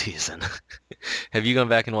unspeakable season. Have you gone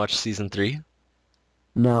back and watched season 3?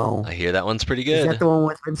 No. I hear that one's pretty Is good. that the one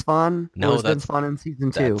with Vince Vaughn? No, or was that's- Vince Vaughn in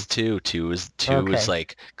season 2? That's 2. 2 was Okay.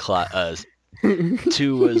 like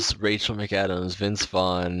 2 was Rachel McAdams, Vince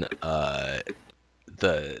Vaughn,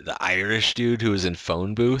 the Irish dude who was in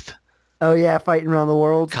Phone Booth, Oh, yeah, Fighting Around the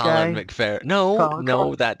World Colin guy. McPhail. No,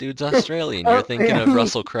 Colin. that dude's Australian. Oh, You're thinking yeah. of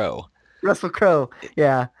Russell Crowe. Russell Crowe.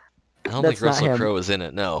 Yeah. I don't That's think not Russell him. Crowe was in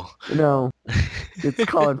it. No. No. It's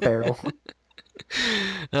Colin Farrell.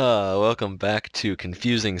 Welcome back to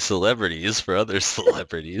Confusing Celebrities for Other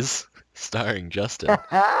Celebrities, starring Justin.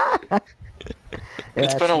 Yeah,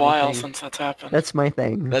 It's that's been a my while thing. since that's happened. That's my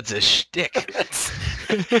thing. That's a shtick.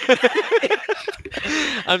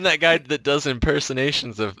 I'm that guy that does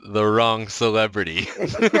impersonations of the wrong celebrity.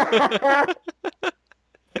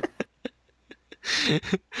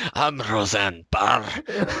 I'm Roseanne Barr.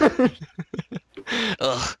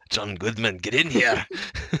 Ugh, John Goodman, get in here.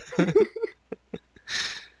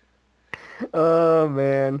 Oh,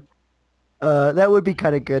 man. That would be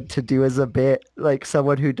kind of good to do as a bit, like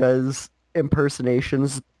someone who does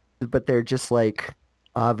impersonations, but they're just like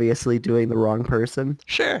obviously doing the wrong person.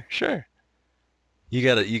 Sure. You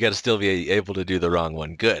gotta still be able to do the wrong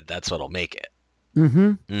one good. That's what'll make it.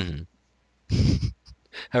 Mm-hmm. Mm-hmm.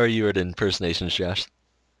 How are you at impersonations, Josh?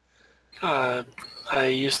 I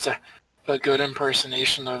used to have a good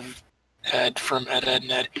impersonation of Ed from Ed, Ed,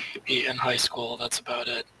 and Ed in high school. That's about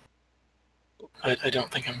it. I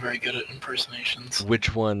don't think I'm very good at impersonations.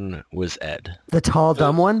 Which one was Ed? The tall,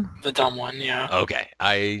 dumb one? The dumb one, yeah. Okay,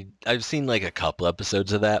 I've seen like a couple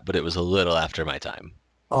episodes of that, but it was a little after my time.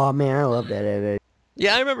 Oh, man, I love that.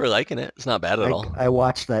 Yeah, I remember liking it. It's not bad at all. I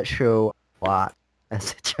watched that show a lot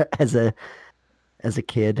as a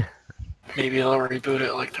kid. Maybe they'll reboot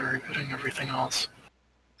it like they're rebooting everything else.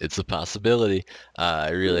 It's a possibility. I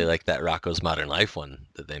really like that Rocco's Modern Life one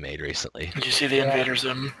that they made recently. Did you see the Invader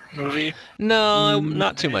Zim movie? No,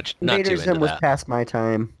 not too much. Not too Invader into Zim was that. past my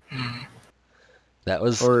time. Hmm. That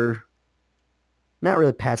was. Or not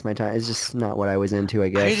really past my time. It's just not what I was into, I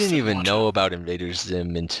guess. I didn't even know about Invader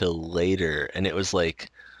Zim until later, and it was like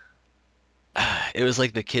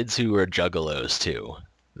the kids who were juggalos too.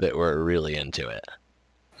 that were really into it.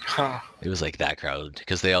 Huh. It was like that crowd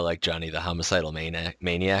because they all like Johnny the Homicidal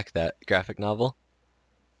Maniac, that graphic novel.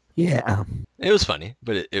 Yeah. It was funny,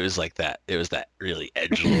 but it was like that. It was that really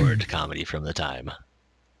edgelord comedy from the time.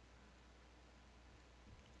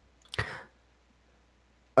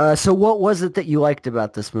 So what was it that you liked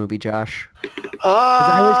about this movie, Josh? Because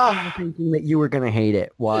I was kind of thinking that you were going to hate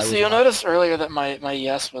it. So you'll notice earlier that my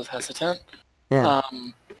yes was hesitant. Yeah.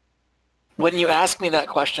 When you ask me that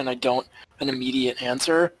question, I don't have an immediate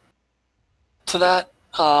answer to that.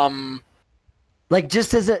 Like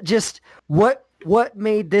just what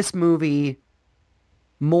made this movie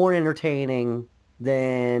more entertaining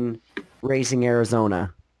than Raising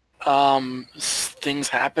Arizona? Things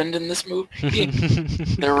happened in this movie.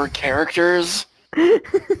 There were characters.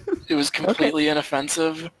 It was completely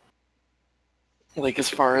inoffensive. Like as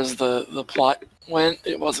far as the plot went,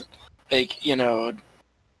 it wasn't like, you know.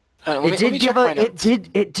 It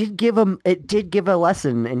did give a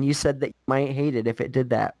lesson, and you said that you might hate it if it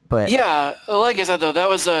did that. But yeah, like I said though, that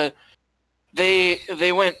was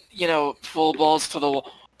they went, you know, full balls to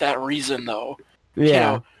that reason though. yeah, You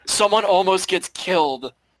know, someone almost gets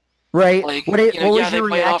killed. right. Like, what was they your play it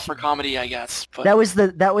reaction? off for comedy, I guess. But That was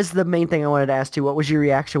the main thing I wanted to ask you. What was your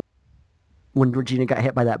reaction when Regina got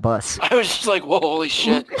hit by that bus? I was just like, whoa, holy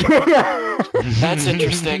shit. That's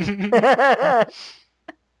interesting.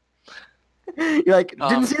 You're like,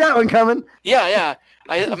 didn't see that one coming. Yeah.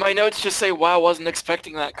 My notes just say, wow, wasn't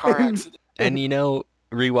expecting that car accident. And you know,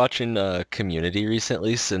 rewatching Community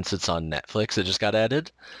recently, since it's on Netflix, it just got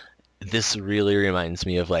added. This really reminds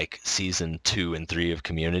me of like season 2 and 3 of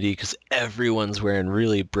Community because everyone's wearing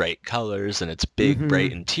really bright colors and it's big,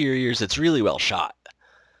 bright interiors. It's really well shot.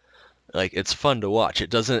 Like, it's fun to watch. It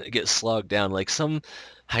doesn't get slogged down like some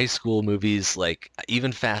high school movies, like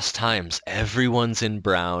even Fast Times. Everyone's in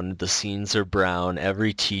brown. The scenes are brown.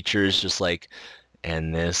 Every teacher's just like,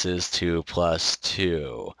 and this is 2 +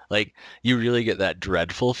 2. Like, you really get that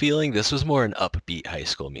dreadful feeling. This was more an upbeat high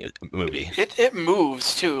school movie. It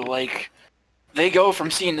moves too. Like, they go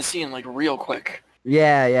from scene to scene like real quick.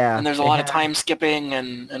 Yeah. And there's a lot of time skipping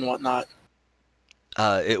and whatnot.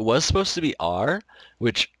 It was supposed to be R,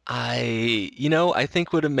 which I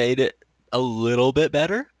think would have made it a little bit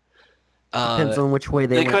better. Depends on which way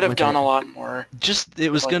They went could have with done it. a lot more. Just it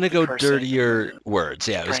was Like gonna the go cursing dirtier and words.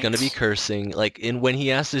 Yeah, it was gonna be pranks. cursing. Like when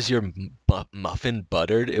he asked, "Is your muffin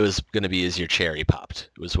buttered?" It was gonna be, "Is your cherry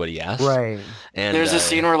popped?" Was what he asked. Right. And There's a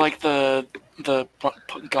scene where like the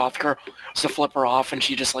goth girl has to flip her off and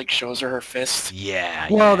she just like shows her fist. Yeah.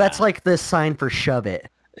 Well, yeah. that's like the sign for shove it.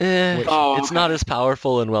 Oh, It's not as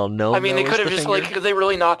powerful and well known. I mean, they though, could as have the just finger. like, could they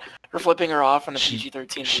really not? They're flipping her off in a She-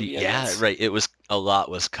 PG-13 movie. I Yeah, guess. right. It was a lot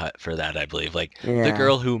was cut for that, I believe. Like the Yeah.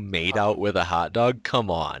 girl who made out with a hot dog. Come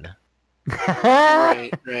on. Right.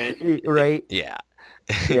 Right. Yeah.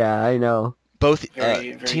 Yeah, I know. Both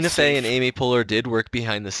Very Tina Fey and safe. Amy Poehler did work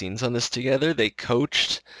behind the scenes on this together. They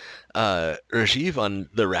coached Rajiv on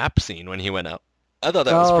the rap scene when he went out. I thought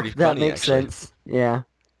that was pretty that funny, makes actually. sense. Yeah.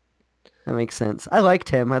 That makes sense. I liked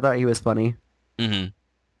him. I thought he was funny. Mm-hmm.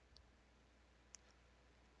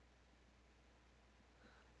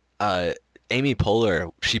 Amy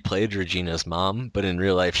Poehler, she played Regina's mom, but in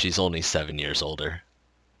real life she's only 7 years older.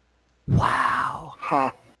 Wow.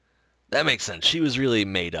 Huh. That makes sense. She was really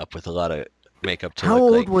made up with a lot of makeup to How look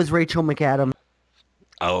old like... was Rachel McAdams?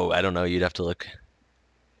 Oh, I don't know. You'd have to look.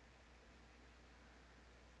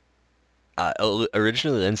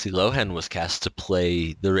 Originally, Lindsay Lohan was cast to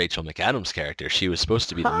play the Rachel McAdams character. She was supposed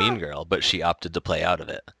to be the mean girl, but she opted to play out of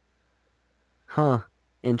it. Huh.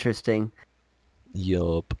 Interesting.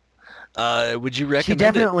 Yup. Would you She recommend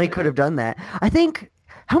definitely could have done that. I think,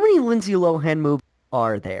 how many Lindsay Lohan movies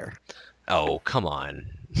are there? Oh, come on.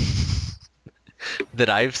 That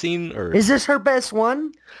I've seen? Or Is this her best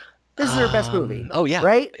one? This is her best movie. Oh, yeah.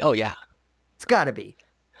 Right? Oh, yeah. It's gotta be.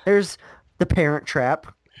 There's The Parent Trap.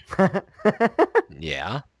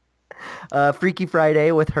 Yeah. Freaky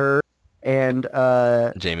Friday with her and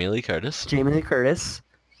Jamie Lee Curtis. Jamie Lee Curtis.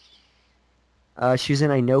 She was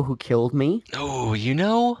in I Know Who Killed Me.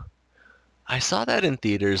 Oh, I saw that in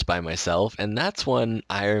theaters by myself, and that's one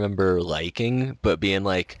I remember liking, but being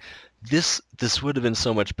like, this would have been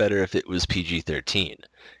so much better if it was PG-13,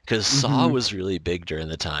 because Saw was really big during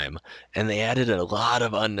the time, and they added a lot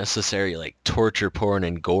of unnecessary like torture porn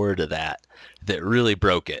and gore to that really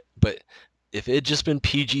broke it. But if it had just been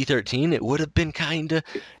PG-13, it would have been kind of,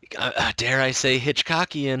 dare I say,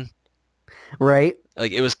 Hitchcockian. Right?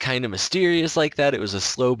 Like, it was kind of mysterious like that. It was a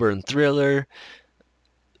slow burn thriller,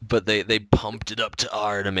 but they pumped it up to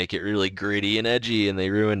R to make it really gritty and edgy, and they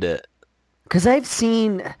ruined it. Because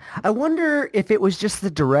I wonder if it was just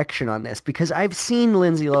the direction on this, because I've seen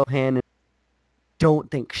Lindsay Lohan and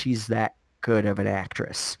don't think she's that good of an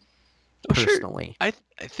actress, Oh, sure. personally. I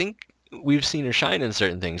think we've seen her shine in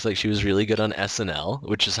certain things. Like she was really good on SNL,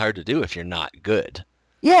 which is hard to do if you're not good.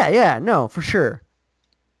 Yeah, no, for sure.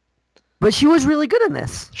 But she was really good in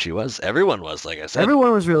this. She was. Everyone was, like I said.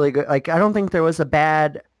 Everyone was really good. Like, I don't think there was a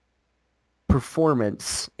bad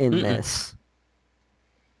performance in Mm-mm. this.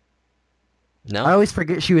 No? I always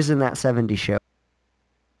forget she was in that 70s show.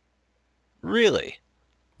 Really?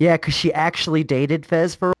 Yeah, because she actually dated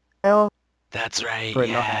Fez for a while. That's right. For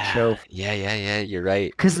another Yeah. show. Yeah. You're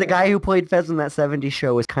right. Because the guy who played Fez in that 70s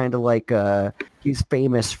show was kind of like, he's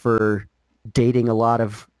famous for dating a lot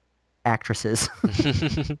of actresses.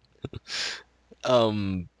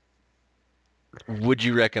 Would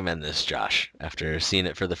you recommend this, Josh, after seeing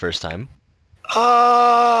it for the first time?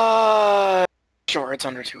 Sure, it's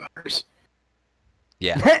under 2 hours.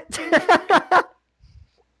 Yeah.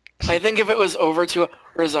 I think if it was over 2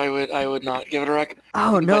 hours, I would not give it a rec.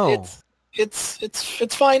 Oh, no. But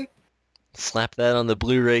it's fine. Slap that on the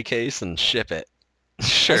Blu-ray case and ship it.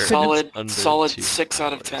 Sure. Solid Under 2 6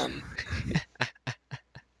 out of 10.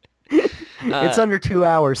 It's under 2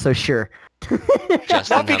 hours, so sure. Justin, Not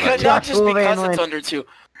how about you? just Cool, because Van it's Lin. under 2.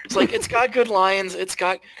 It's like it's got good lines. It's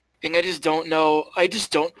got. And I just don't know.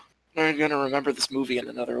 I'm gonna remember this movie in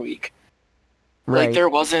another week. Right. Like there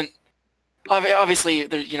wasn't. Obviously,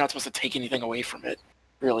 you're not supposed to take anything away from it,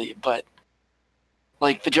 really. But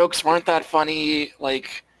like the jokes weren't that funny.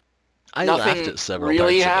 Like I laughed nothing at several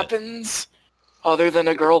really parts of it. happens, other than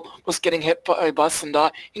a girl was getting hit by a bus and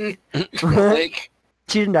dying. like.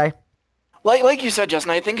 She didn't die. Like you said, Justin,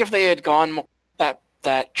 I think if they had gone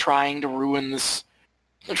that trying to ruin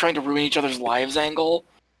each other's lives angle,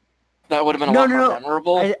 that would have been a lot more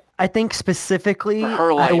memorable. I think specifically, For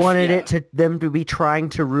her life, I wanted yeah. them to be trying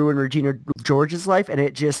to ruin Regina George's life, and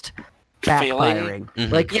it just backfiring.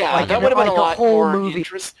 Mhm. Like, Yeah, like that would have been like a lot whole more movie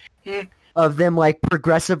interesting. of them like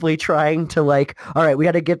progressively trying to like, all right, we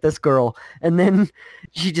got to get this girl, and then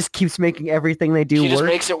she just keeps making everything they do She work. just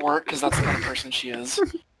makes it work because that's the kind of person she is.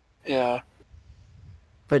 Yeah.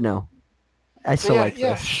 But no, I still like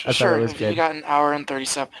this. I Sure. thought it was If good. you got an hour and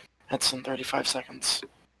 37 minutes and 35 seconds,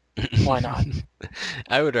 why not?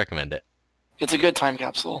 I would recommend it. It's a good time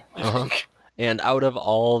capsule, I think. And out of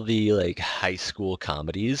all the like high school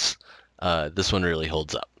comedies, this one really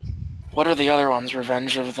holds up. What are the other ones?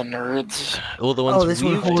 Revenge of the Nerds? Well, the ones This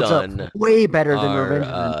one we've holds done up way better than are, Revenge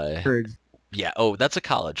of the Nerds. Yeah. Oh, that's a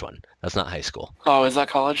college one. That's not high school. Oh, is that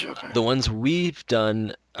college? Okay. The ones we've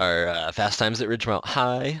done are Fast Times at Ridgemont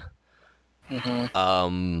High,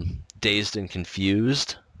 Mm-hmm. Dazed and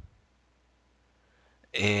Confused,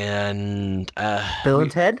 and Bill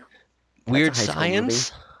and Ted. Weird That's a high school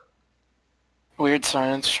Science. Weird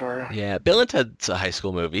Science, sure. Yeah, Bill and Ted's a high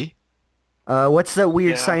school movie. What's the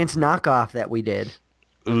Weird Yeah. Science knockoff that we did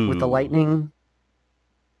with the Ooh. lightning?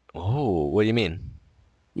 Oh, what do you mean?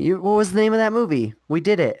 What was the name of that movie? We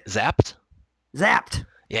did it. Zapped? Zapped.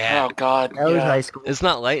 Yeah. Oh, God. That was yeah. high school. It's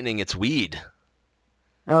not lightning, it's weed.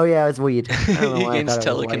 Oh yeah, it's weed. I don't know He why I gains thought it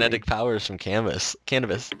was lightning. telekinetic powers from cannabis.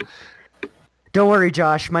 Don't worry,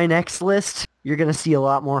 Josh. My next list, you're gonna see a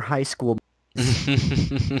lot more high school.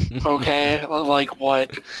 Okay, like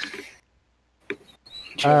what? Do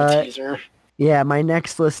you have a teaser? Yeah, my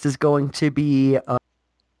next list is going to be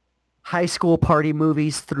high school party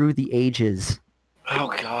movies through the ages.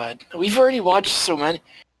 Oh, God. We've already watched so many.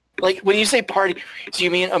 Like, when you say party, do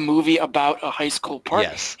you mean a movie about a high school party?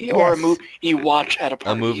 Yes. Or a Yes. movie you watch at a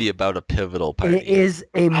party? A movie about a pivotal party. It is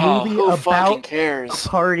a Oh, movie who fucking about a cares?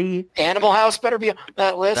 party. Animal House better be on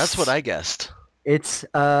that list. That's what I guessed. It's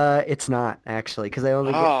not actually because I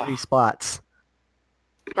only Oh. get 3 spots.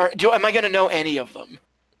 Am I going to know any of them?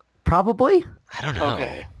 Probably. I don't know.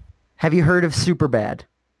 Okay. Have you heard of Superbad?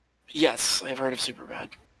 Yes, I've heard of Superbad.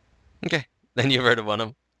 Okay. Then you've heard of one of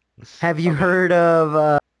them. Have you heard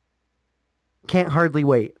of Can't Hardly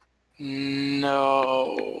Wait?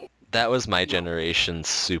 No. That was my generation's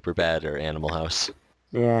Superbad or Animal House.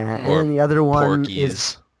 Yeah, and Or then the other one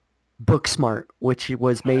is Porky's. Booksmart, which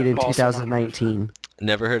was made in Also not heard of 2019.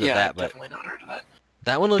 Never heard of Yeah, that, I've but definitely not heard of that.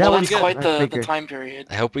 that one looks That Well, really one's that's good. quite I the figured. time period.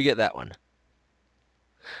 I hope we get that one.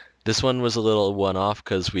 This one was a little one-off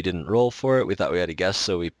because we didn't roll for it. We thought we had a guest,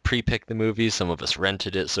 so we pre-picked the movie. Some of us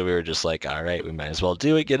rented it, so we were just like, all right, we might as well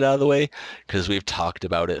do it, get it out of the way, because we've talked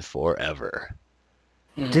about it forever.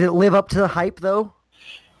 Did it live up to the hype though?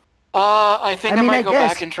 I think I mean, might I go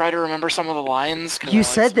guess- back and try to remember some of the lines. 'cause I You like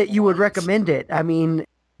said some that of the you would lines. recommend it. I mean,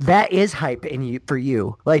 that is hype for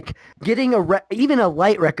you. Like getting even a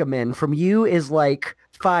light recommend from you is like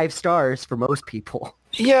 5 stars for most people.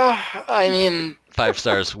 Yeah, I mean, 5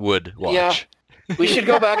 stars would watch. Yeah. we should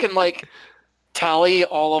go back and like tally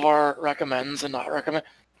all of our recommends and not recommends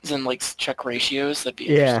and like check ratios. That'd be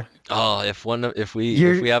Yeah. interesting. Oh, if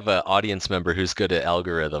we have an audience member who's good at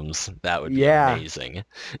algorithms, that would be Yeah. amazing.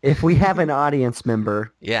 If we have an audience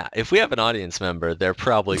member, Yeah, if we have an audience member, they're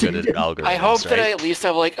probably good at algorithms. I hope that I right? at least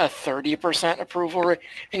have like a 30% approval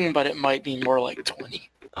rating, but it might be more like 20.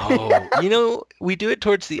 Oh, we do it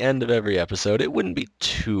towards the end of every episode. It wouldn't be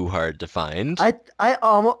too hard to find.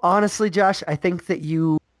 honestly, Josh, I think that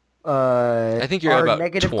you I think you're are about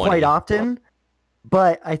negative 20. quite often,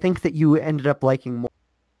 but I think that you ended up liking more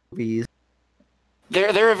movies.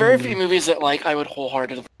 There are very few movies that like I would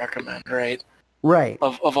wholeheartedly recommend, right? Right.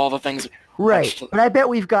 Of all the things. Right. Actually- But I bet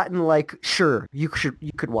we've gotten like, sure, you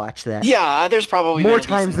could watch that. Yeah, there's probably More been at least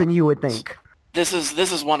times than you would think. This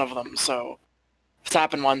is one of them. So if it's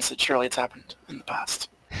happened once, surely it's happened in the past.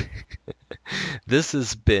 This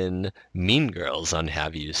has been Mean Girls on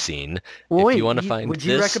Have You Seen? Well, If wait, you want to find would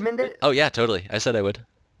you this, recommend it? oh yeah, totally. I said I would.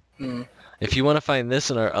 Hmm. If you want to find this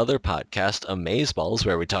in our other podcast, Amazeballs,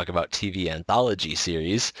 where we talk about TV anthology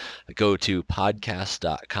series, go to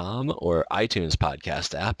podcast.com or iTunes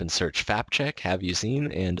podcast app and search FapCheck, Have You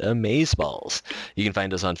Seen, and Amazeballs. You can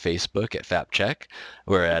find us on Facebook at FapCheck.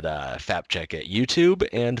 We're at FapCheck at YouTube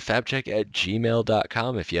and FapCheck at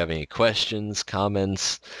gmail.com. If you have any questions,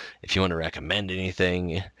 comments, if you want to recommend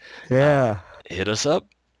anything, Yeah. hit us up.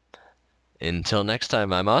 Until next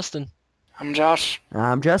time, I'm Austin. I'm Josh.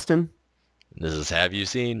 I'm Justin. This is Have You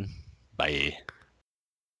Seen? Bye.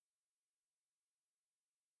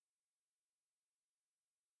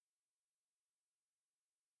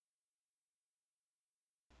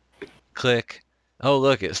 Click. Oh,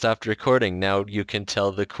 look, it stopped recording. Now you can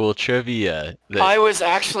tell the cool trivia. I was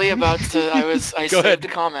actually about to. I Go saved ahead. the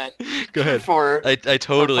comment Go ahead. for I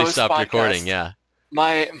totally for stopped post-podcast. recording, yeah.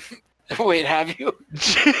 my. Wait, have you?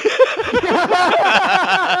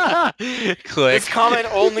 Click. This comment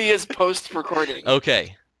only is post-recording.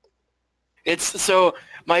 Okay. It's so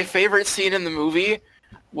my favorite scene in the movie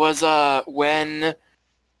was when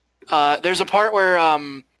there's a part where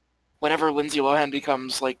whenever Lindsay Lohan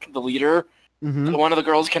becomes like the leader, Mm-hmm. one of the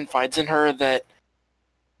girls confides in her that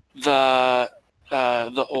the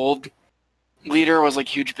old leader was like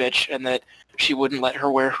huge bitch and that she wouldn't let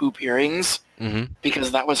her wear hoop earrings Mm-hmm.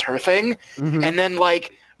 because that was her thing. Mm-hmm. And then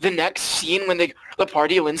like the next scene when the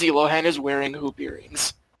party, Lindsay Lohan is wearing hoop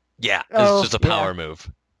earrings. Yeah, it's Oh, just a power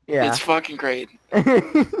move. Yeah. It's fucking great.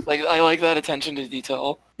 Like I like that attention to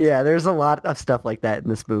detail. Yeah, there's a lot of stuff like that in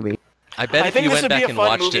this movie. I bet I if think you this went would be back a and fun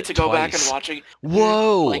watched movie it to go back and twice. watch it.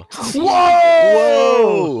 Whoa! Like,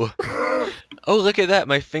 Whoa! Oh, look at that.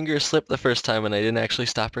 My finger slipped the first time and I didn't actually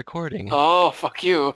stop recording. oh, fuck you.